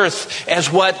the earth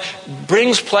as what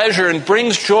brings pleasure and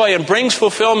brings joy and brings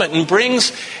fulfillment and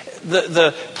brings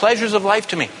the pleasures of life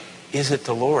to me. Is it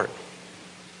the Lord?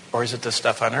 Or is it the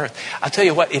stuff on earth? I'll tell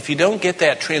you what, if you don't get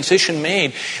that transition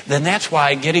made, then that's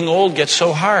why getting old gets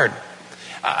so hard.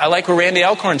 I like what Randy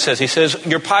Alcorn says. He says,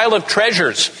 your pile of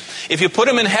treasures, if you put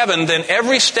them in heaven, then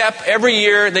every step, every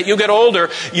year that you get older,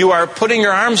 you are putting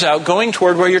your arms out, going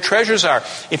toward where your treasures are.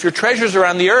 If your treasures are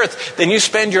on the earth, then you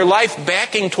spend your life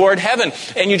backing toward heaven,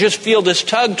 and you just feel this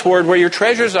tug toward where your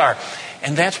treasures are.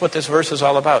 And that's what this verse is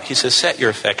all about. He says, set your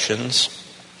affections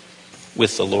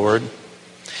with the Lord.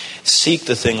 Seek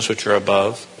the things which are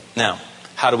above. Now,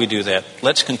 how do we do that?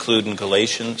 Let's conclude in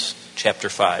Galatians chapter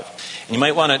 5. And you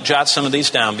might want to jot some of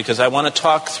these down because I want to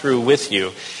talk through with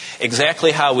you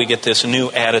exactly how we get this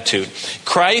new attitude.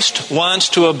 Christ wants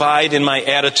to abide in my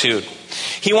attitude.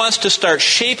 He wants to start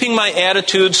shaping my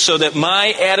attitude so that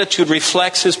my attitude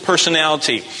reflects His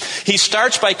personality. He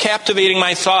starts by captivating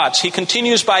my thoughts. He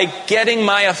continues by getting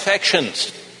my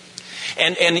affections.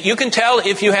 And you can tell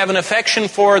if you have an affection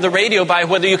for the radio by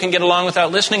whether you can get along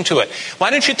without listening to it.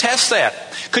 Why don't you test that?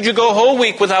 Could you go a whole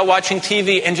week without watching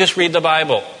TV and just read the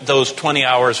Bible? Those 20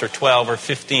 hours or 12 or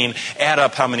 15, add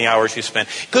up how many hours you spend.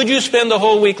 Could you spend the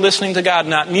whole week listening to God,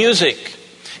 not music?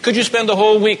 Could you spend the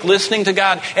whole week listening to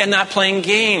God and not playing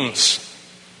games?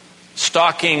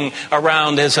 Stalking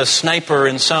around as a sniper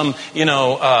in some,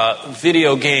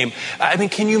 video game. I mean,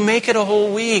 can you make it a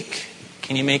whole week?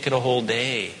 Can you make it a whole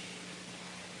day?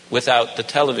 Without the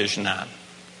television on,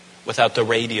 without the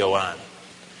radio on,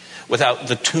 without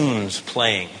the tunes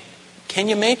playing. Can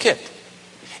you make it?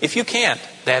 If you can't,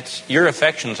 your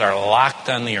affections are locked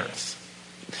on the earth.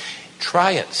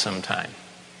 Try it sometime.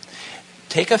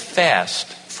 Take a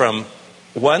fast from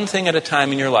one thing at a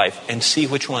time in your life and see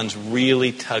which ones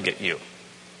really tug at you.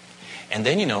 And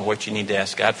then you know what you need to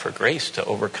ask God for grace to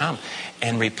overcome.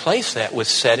 And replace that with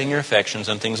setting your affections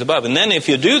on things above. And then if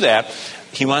you do that,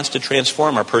 He wants to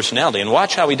transform our personality. And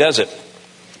watch how He does it.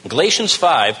 Galatians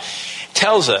 5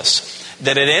 tells us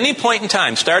that at any point in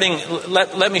time,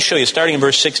 let me show you, starting in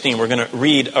verse 16, we're going to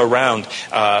read around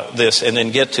this and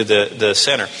then get to the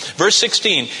center. Verse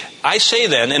 16, I say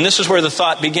then, and this is where the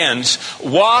thought begins,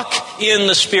 walk in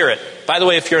the Spirit. By the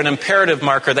way, if you're an imperative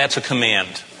marker, that's a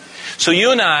command. So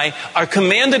you and I are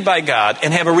commanded by God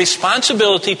and have a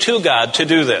responsibility to God to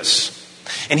do this.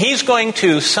 And He's going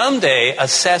to someday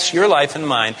assess your life and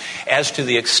mine as to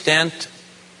the extent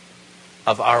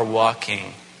of our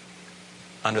walking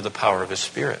under the power of His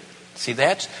Spirit. See,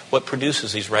 that's what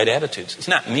produces these right attitudes. It's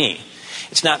not me.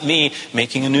 It's not me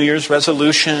making a New Year's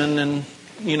resolution and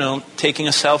taking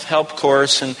a self-help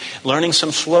course and learning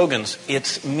some slogans.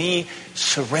 It's me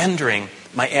surrendering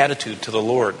my attitude to the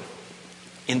Lord.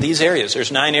 In these areas,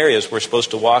 there's 9 areas we're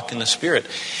supposed to walk in the Spirit.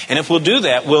 And if we'll do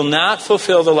that, we'll not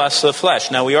fulfill the lusts of the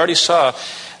flesh. Now, we already saw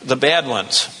the bad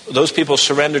ones. Those people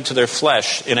surrendered to their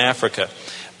flesh in Africa.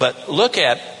 But look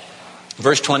at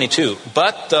verse 22.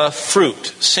 But the fruit,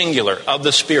 singular, of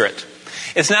the Spirit.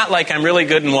 It's not like I'm really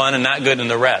good in one and not good in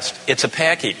the rest. It's a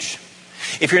package.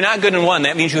 If you're not good in one,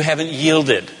 that means you haven't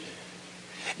yielded.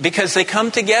 Because they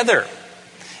come together.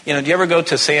 Do you ever go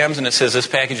to Sam's and it says this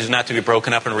package is not to be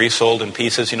broken up and resold in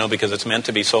pieces, because it's meant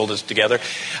to be sold as together?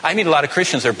 I meet a lot of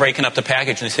Christians, they're breaking up the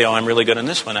package and they say, I'm really good on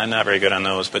this one. I'm not very good on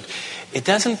those. But it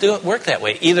doesn't work that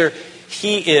way. Either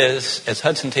he is, as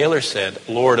Hudson Taylor said,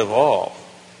 Lord of all,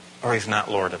 or he's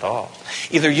not Lord at all.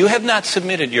 Either you have not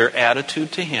submitted your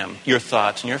attitude to him, your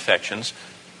thoughts and your affections,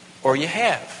 or you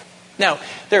have. Now,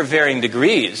 there are varying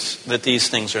degrees that these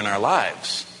things are in our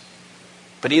lives.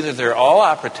 But either they're all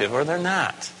operative or they're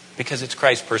not. Because it's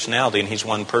Christ's personality and he's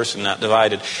one person, not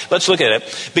divided. Let's look at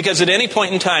it. Because at any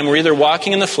point in time, we're either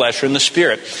walking in the flesh or in the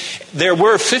Spirit. There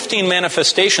were 15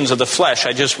 manifestations of the flesh.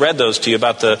 I just read those to you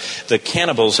about the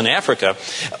cannibals in Africa.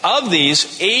 Of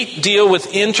these, 8 deal with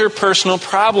interpersonal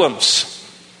problems.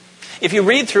 If you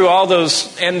read through all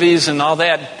those envies and all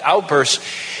that outbursts,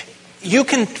 you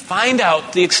can find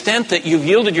out the extent that you've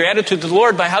yielded your attitude to the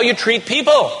Lord by how you treat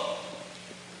people.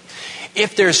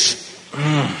 If there's,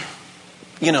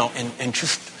 and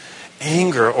just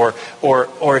anger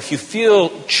or if you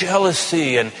feel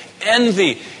jealousy and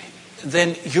envy,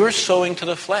 then you're sowing to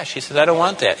the flesh. He says, I don't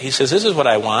want that. He says, this is what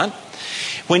I want.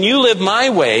 When you live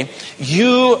my way,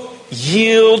 you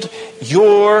yield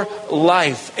your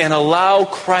life and allow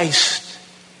Christ's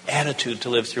attitude to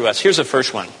live through us. Here's the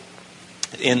first one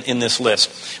in this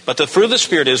list. But the fruit of the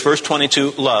Spirit is, verse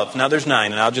 22, love. Now there's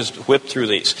 9, and I'll just whip through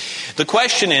these. The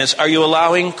question is, are you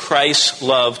allowing Christ's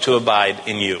love to abide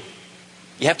in you?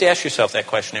 You have to ask yourself that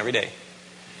question every day.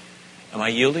 Am I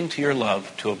yielding to your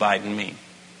love to abide in me?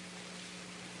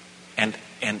 And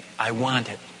I want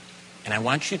it. And I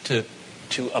want you to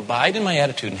abide in my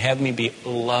attitude and have me be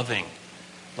loving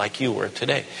like you were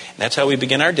today. And that's how we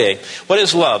begin our day. What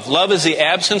is love? Love is the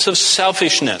absence of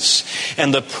selfishness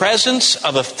and the presence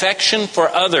of affection for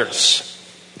others.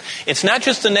 It's not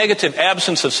just the negative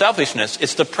absence of selfishness.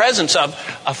 It's the presence of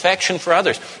affection for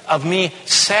others. Of me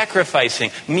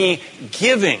sacrificing, me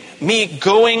giving, me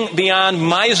going beyond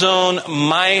my zone,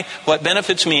 what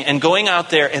benefits me, and going out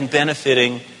there and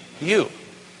benefiting you,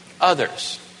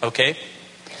 others. Okay?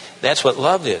 That's what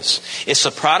love is. It's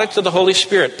the product of the Holy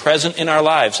Spirit present in our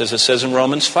lives, as it says in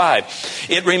Romans 5.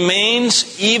 It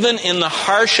remains even in the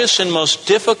harshest and most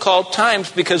difficult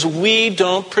times because we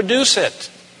don't produce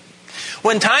it.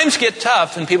 When times get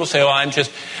tough and people say,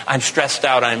 I'm stressed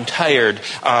out, I'm tired,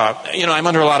 I'm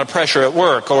under a lot of pressure at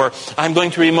work, or I'm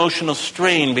going through emotional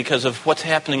strain because of what's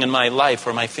happening in my life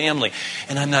or my family,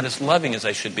 and I'm not as loving as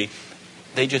I should be,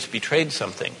 they just betrayed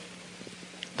something.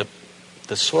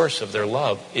 The source of their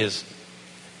love is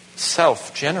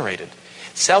self-generated.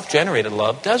 Self-generated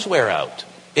love does wear out.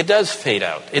 It does fade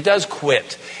out. It does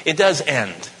quit. It does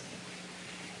end.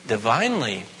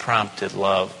 Divinely prompted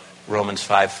love, Romans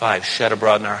 5:5, shed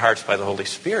abroad in our hearts by the Holy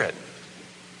Spirit,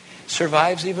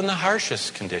 survives even the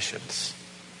harshest conditions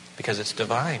because it's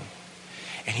divine.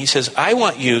 And he says, I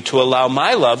want you to allow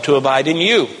my love to abide in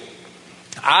you.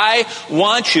 I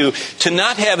want you to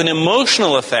not have an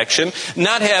emotional affection,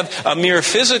 not have a mere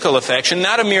physical affection,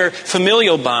 not a mere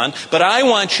familial bond, but I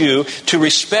want you to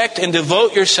respect and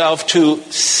devote yourself to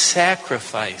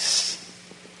sacrifice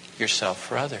yourself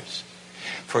for others.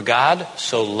 For God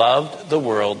so loved the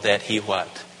world that he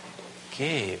what?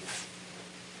 Gave.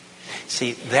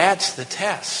 See, that's the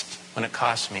test when it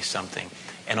costs me something.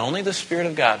 And only the Spirit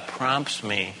of God prompts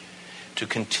me to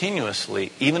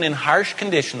continuously, even in harsh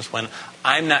conditions when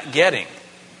I'm not getting,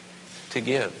 to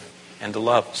give and to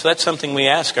love. So that's something we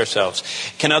ask ourselves.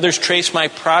 Can others trace my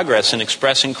progress in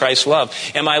expressing Christ's love?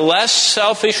 Am I less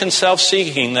selfish and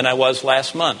self-seeking than I was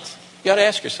last month? You ought to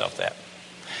ask yourself that.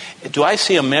 Do I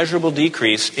see a measurable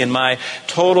decrease in my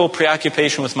total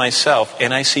preoccupation with myself,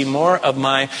 and I see more of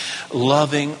my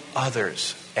loving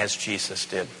others as Jesus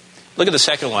did? Look at the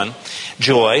second one,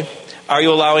 joy. Are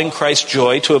you allowing Christ's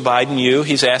joy to abide in you?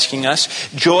 He's asking us.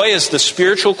 Joy is the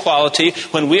spiritual quality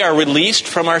when we are released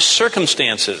from our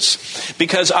circumstances.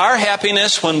 Because our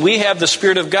happiness when we have the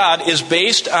Spirit of God is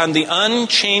based on the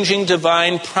unchanging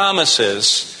divine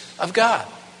promises of God.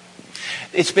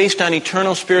 It's based on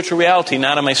eternal spiritual reality,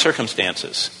 not on my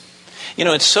circumstances.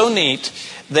 It's so neat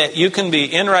that you can be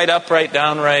in right, upright,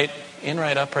 downright, In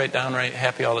right, upright, down right,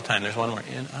 happy all the time. There's one more.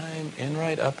 I'm in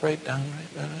right, upright, down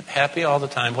right, happy all the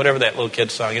time. Whatever that little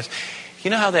kid's song is. You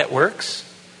know how that works?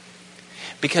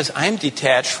 Because I'm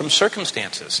detached from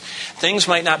circumstances. Things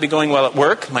might not be going well at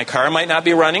work. My car might not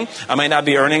be running. I might not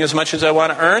be earning as much as I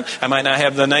want to earn. I might not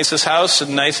have the nicest house, as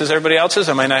nice as everybody else's.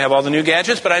 I might not have all the new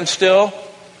gadgets, but I'm still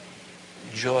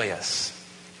joyous.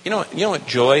 You know what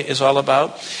joy is all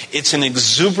about? It's an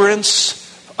exuberance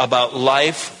about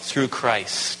life through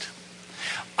Christ.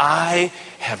 I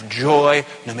have joy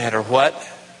no matter what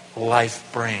life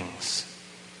brings.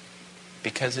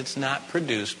 Because it's not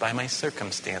produced by my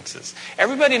circumstances.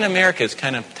 Everybody in America is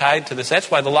kind of tied to this.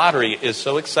 That's why the lottery is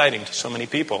so exciting to so many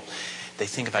people. They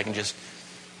think if I can just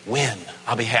win,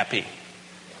 I'll be happy.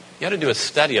 You ought to do a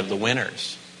study of the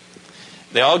winners.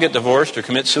 They all get divorced or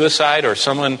commit suicide or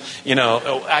someone, you ought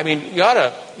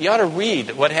to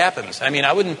read what happens.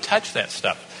 I wouldn't touch that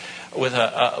stuff with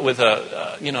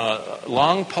a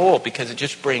long pole because it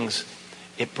just brings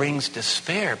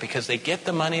despair because they get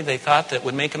the money they thought that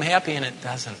would make them happy and it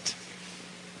doesn't.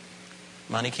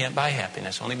 Money can't buy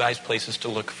happiness. Only buys places to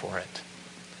look for it.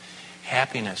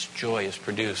 Happiness, joy is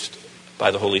produced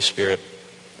by the Holy Spirit.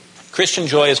 Christian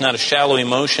joy is not a shallow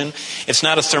emotion. It's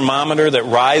not a thermometer that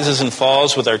rises and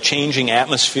falls with our changing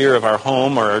atmosphere of our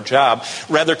home or our job.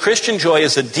 Rather, Christian joy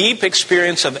is a deep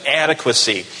experience of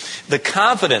adequacy. The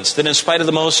confidence that in spite of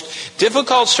the most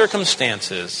difficult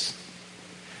circumstances,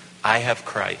 I have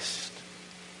Christ.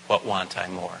 What want I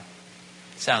more?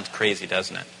 Sounds crazy,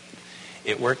 doesn't it?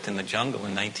 It worked in the jungle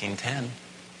in 1910.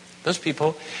 Those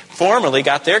people formerly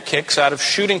got their kicks out of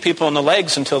shooting people in the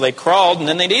legs until they crawled and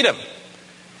then they'd eat them.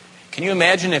 Can you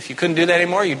imagine if you couldn't do that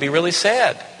anymore? You'd be really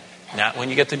sad. Not when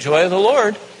you get the joy of the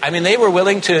Lord. They were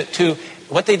willing to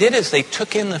what they did is they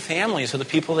took in the families of the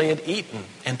people they had eaten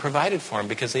and provided for them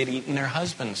because they'd eaten their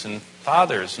husbands and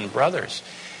fathers and brothers.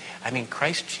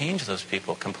 Christ changed those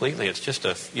people completely. It's just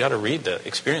you ought to read the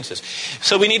experiences.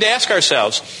 So we need to ask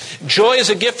ourselves, joy is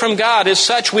a gift from God. As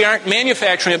such, we aren't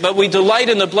manufacturing it, but we delight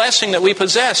in the blessing that we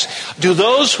possess. Do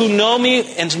those who know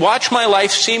me and watch my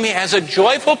life see me as a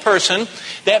joyful person?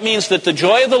 That means that the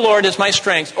joy of the Lord is my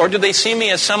strength. Or do they see me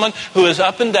as someone who is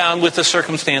up and down with the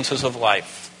circumstances of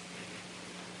life?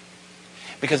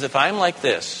 Because if I'm like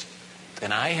this,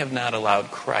 then I have not allowed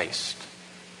Christ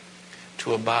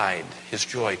to abide, His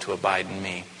joy to abide in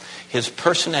me. His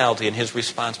personality and His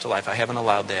response to life, I haven't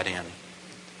allowed that in.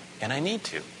 And I need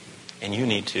to. And you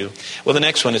need to. Well, the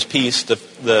next one is peace.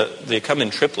 They come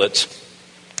in triplets.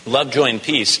 Love, joy, and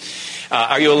peace.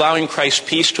 Are you allowing Christ's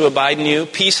peace to abide in you?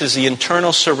 Peace is the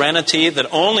internal serenity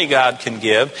that only God can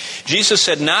give. Jesus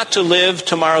said not to live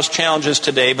tomorrow's challenges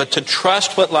today, but to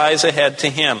trust what lies ahead to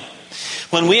Him.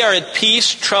 When we are at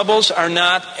peace, troubles are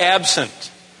not absent.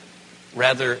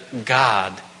 Rather,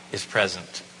 God is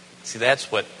present. See,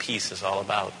 that's what peace is all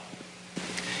about.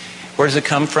 Where does it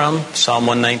come from? Psalm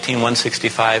 119,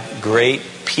 165. Great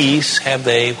peace have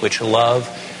they which love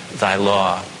thy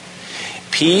law.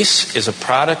 Peace is a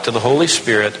product of the Holy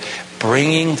Spirit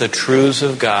bringing the truths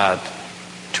of God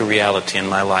to reality in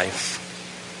my life.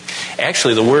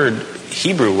 Actually, the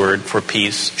Hebrew word for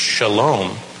peace,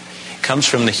 shalom, comes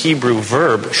from the Hebrew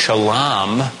verb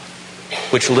shalom,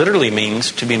 which literally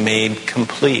means to be made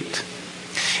complete.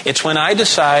 It's when I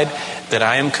decide that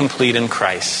I am complete in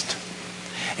Christ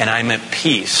and I'm at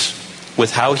peace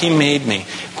with how He made me,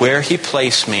 where He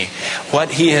placed me, what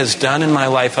He has done in my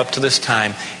life up to this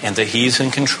time, and that He's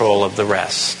in control of the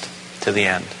rest to the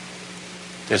end.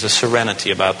 There's a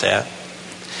serenity about that.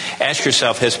 Ask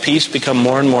yourself, has peace become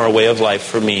more and more a way of life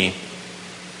for me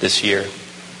this year?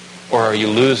 Or are you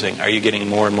losing? Are you getting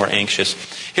more and more anxious?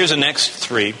 Here's the next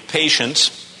three.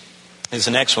 Patience is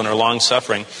the next one, or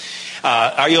long-suffering.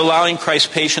 Are you allowing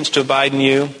Christ's patience to abide in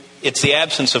you? It's the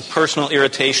absence of personal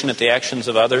irritation at the actions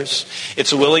of others.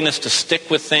 It's a willingness to stick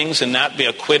with things and not be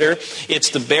a quitter. It's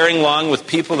the bearing along with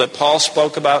people that Paul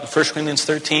spoke about in 1 Corinthians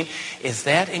 13. Is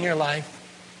that in your life?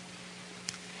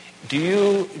 Do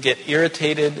you get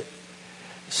irritated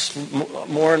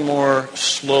more and more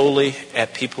slowly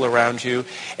at people around you,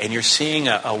 and you're seeing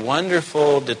a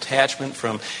wonderful detachment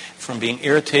from being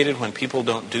irritated when people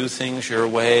don't do things your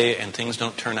way and things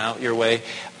don't turn out your way?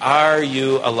 Are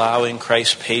you allowing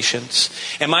Christ's patience?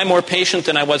 Am I more patient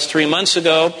than I was 3 months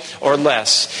ago or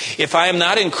less? If I am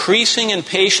not increasing in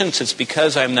patience, it's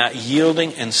because I'm not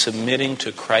yielding and submitting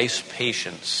to Christ's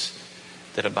patience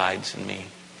that abides in me.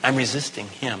 I'm resisting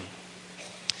Him.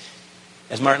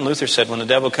 As Martin Luther said, when the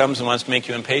devil comes and wants to make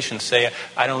you impatient, say,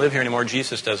 I don't live here anymore,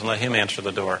 Jesus does, and let Him answer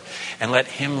the door. And let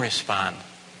Him respond.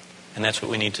 And that's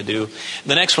what we need to do.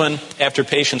 The next one, after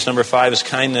patience, number 5, is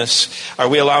kindness. Are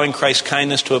we allowing Christ's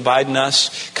kindness to abide in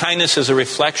us? Kindness is a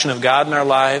reflection of God in our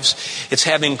lives. It's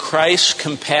having Christ's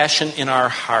compassion in our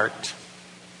heart.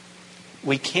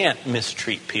 We can't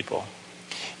mistreat people.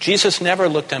 Jesus never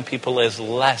looked on people as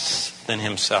less than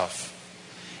himself.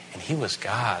 And he was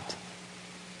God.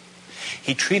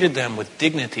 He treated them with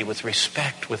dignity, with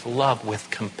respect, with love, with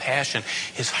compassion.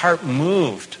 His heart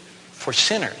moved for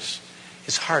sinners.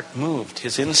 His heart moved,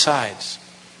 his insides,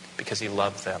 because he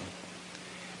loved them.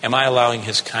 Am I allowing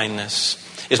his kindness?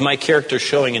 Is my character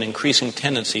showing an increasing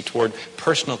tendency toward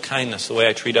personal kindness, the way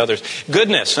I treat others?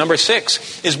 Goodness, number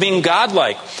 6, is being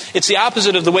godlike. It's the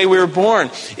opposite of the way we were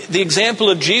born. The example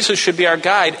of Jesus should be our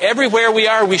guide. Everywhere we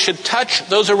are, we should touch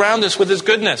those around us with his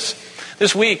goodness.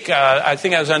 This week, I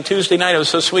think I was on Tuesday night, it was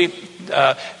so sweet.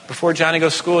 Before Johnny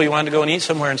goes to school, he wanted to go and eat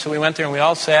somewhere, and so we went there and we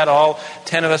all sat, all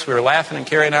 10 of us, we were laughing and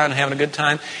carrying on and having a good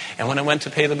time. And when I went to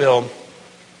pay the bill,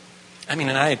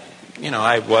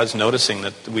 I was noticing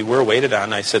that we were waited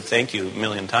on. I said thank you a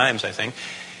million times, I think.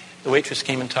 The waitress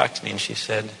came and talked to me, and she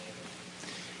said,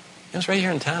 it was right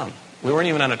here in town. We weren't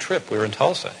even on a trip. We were in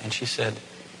Tulsa. And she said,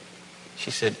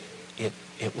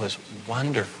 it was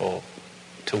wonderful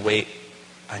to wait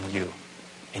on you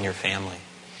and your family.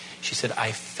 She said,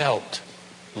 I felt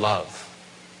love.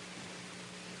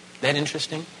 That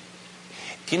interesting?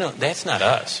 Do you know, that's not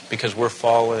us, because we're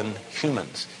fallen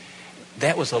humans.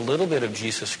 That was a little bit of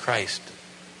Jesus Christ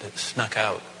that snuck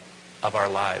out of our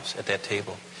lives at that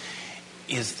table.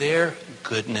 Is there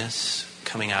goodness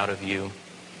coming out of you?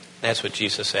 That's what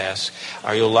Jesus asks.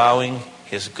 Are you allowing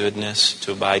his goodness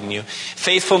to abide in you?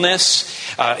 Faithfulness.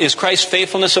 Is Christ's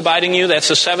faithfulness abiding in you? That's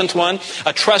the 7th one.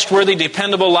 A trustworthy,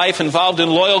 dependable life involved in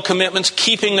loyal commitments,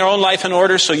 keeping their own life in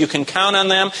order so you can count on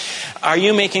them. Are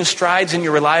you making strides in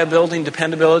your reliability and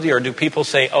dependability, or do people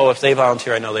say, oh, if they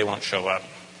volunteer, I know they won't show up?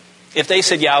 If they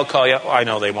said, yeah, I'll call you, I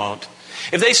know they won't.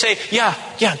 If they say, yeah,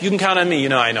 you can count on me,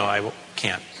 I know I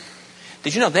can't.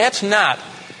 Did you know that's not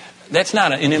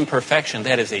an imperfection,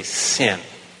 that is a sin.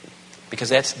 Because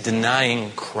that's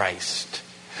denying Christ,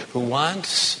 who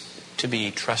wants to be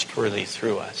trustworthy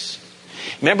through us.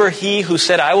 Remember he who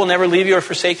said, I will never leave you or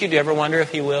forsake you? Do you ever wonder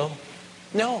if he will?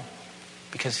 No,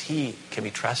 because he can be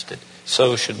trusted.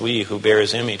 So should we who bear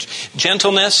his image.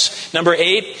 Gentleness, number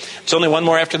 8. It's only one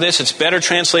more after this. It's better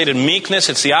translated meekness.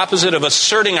 It's the opposite of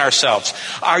asserting ourselves.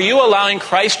 Are you allowing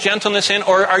Christ's gentleness in,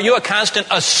 or are you a constant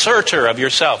asserter of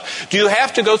yourself? Do you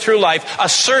have to go through life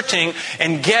asserting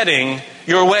and getting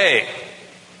your way?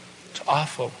 It's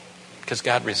awful, because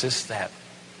God resists that.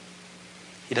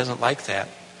 He doesn't like that.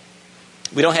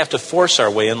 We don't have to force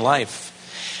our way in life.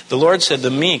 The Lord said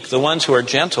the meek, the ones who are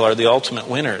gentle, are the ultimate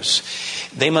winners.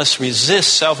 They must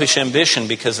resist selfish ambition,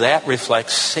 because that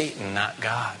reflects Satan, not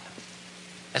God.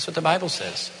 That's what the Bible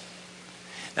says.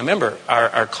 Now remember,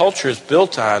 our culture is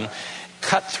built on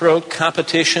cutthroat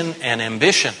competition and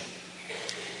ambition.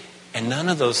 And none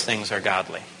of those things are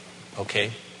godly.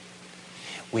 Okay?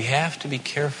 We have to be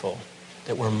careful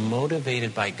that we're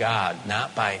motivated by God,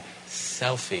 not by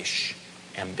selfish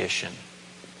ambition.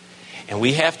 And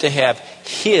we have to have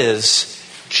his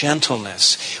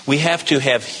gentleness. We have to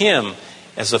have him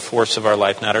as the force of our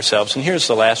life, not ourselves. And here's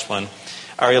the last one.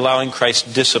 Are you allowing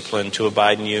Christ's discipline to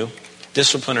abide in you?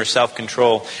 Discipline or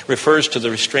self-control refers to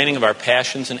the restraining of our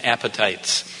passions and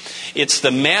appetites. It's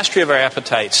the mastery of our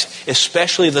appetites,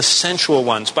 especially the sensual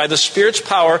ones. By the Spirit's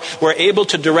power, we're able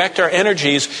to direct our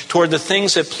energies toward the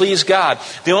things that please God.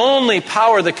 The only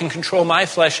power that can control my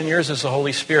flesh and yours is the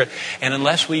Holy Spirit. And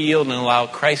unless we yield and allow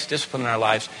Christ's discipline in our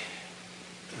lives,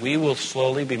 we will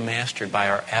slowly be mastered by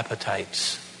our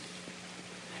appetites.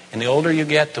 And the older you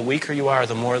get, the weaker you are,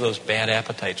 the more those bad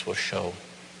appetites will show.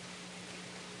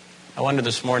 I wonder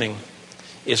this morning,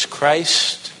 is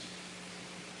Christ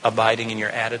abiding in your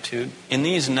attitude? In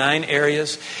these 9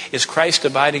 areas, is Christ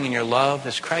abiding in your love?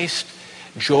 Is Christ's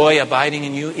joy abiding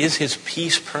in you? Is his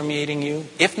peace permeating you?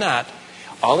 If not,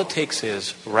 all it takes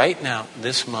is, right now,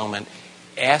 this moment,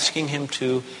 asking him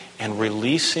to and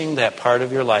releasing that part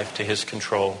of your life to his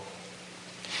control.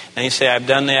 And you say, I've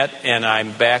done that and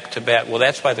I'm back to back. Well,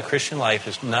 that's why the Christian life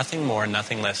is nothing more,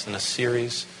 nothing less than a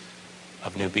series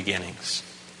of new beginnings.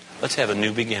 Let's have a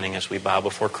new beginning as we bow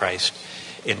before Christ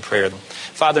in prayer.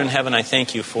 Father in heaven, I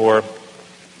thank you for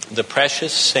the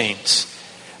precious saints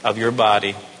of your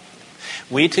body.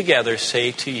 We together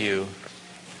say to you,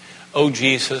 O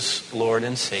Jesus, Lord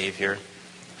and Savior,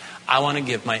 I want to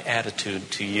give my attitude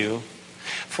to you.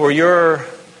 For your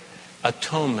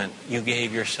atonement, you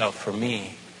gave yourself for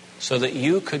me so that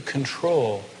you could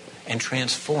control and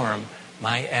transform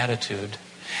my attitude.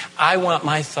 I want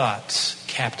my thoughts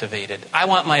captivated. I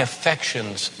want my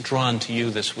affections drawn to you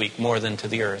this week more than to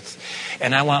the earth.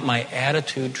 And I want my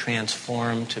attitude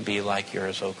transformed to be like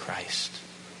yours, O Christ.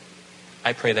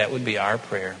 I pray that would be our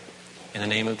prayer. In the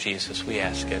name of Jesus, we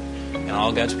ask it. And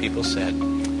all God's people said,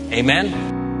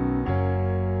 amen.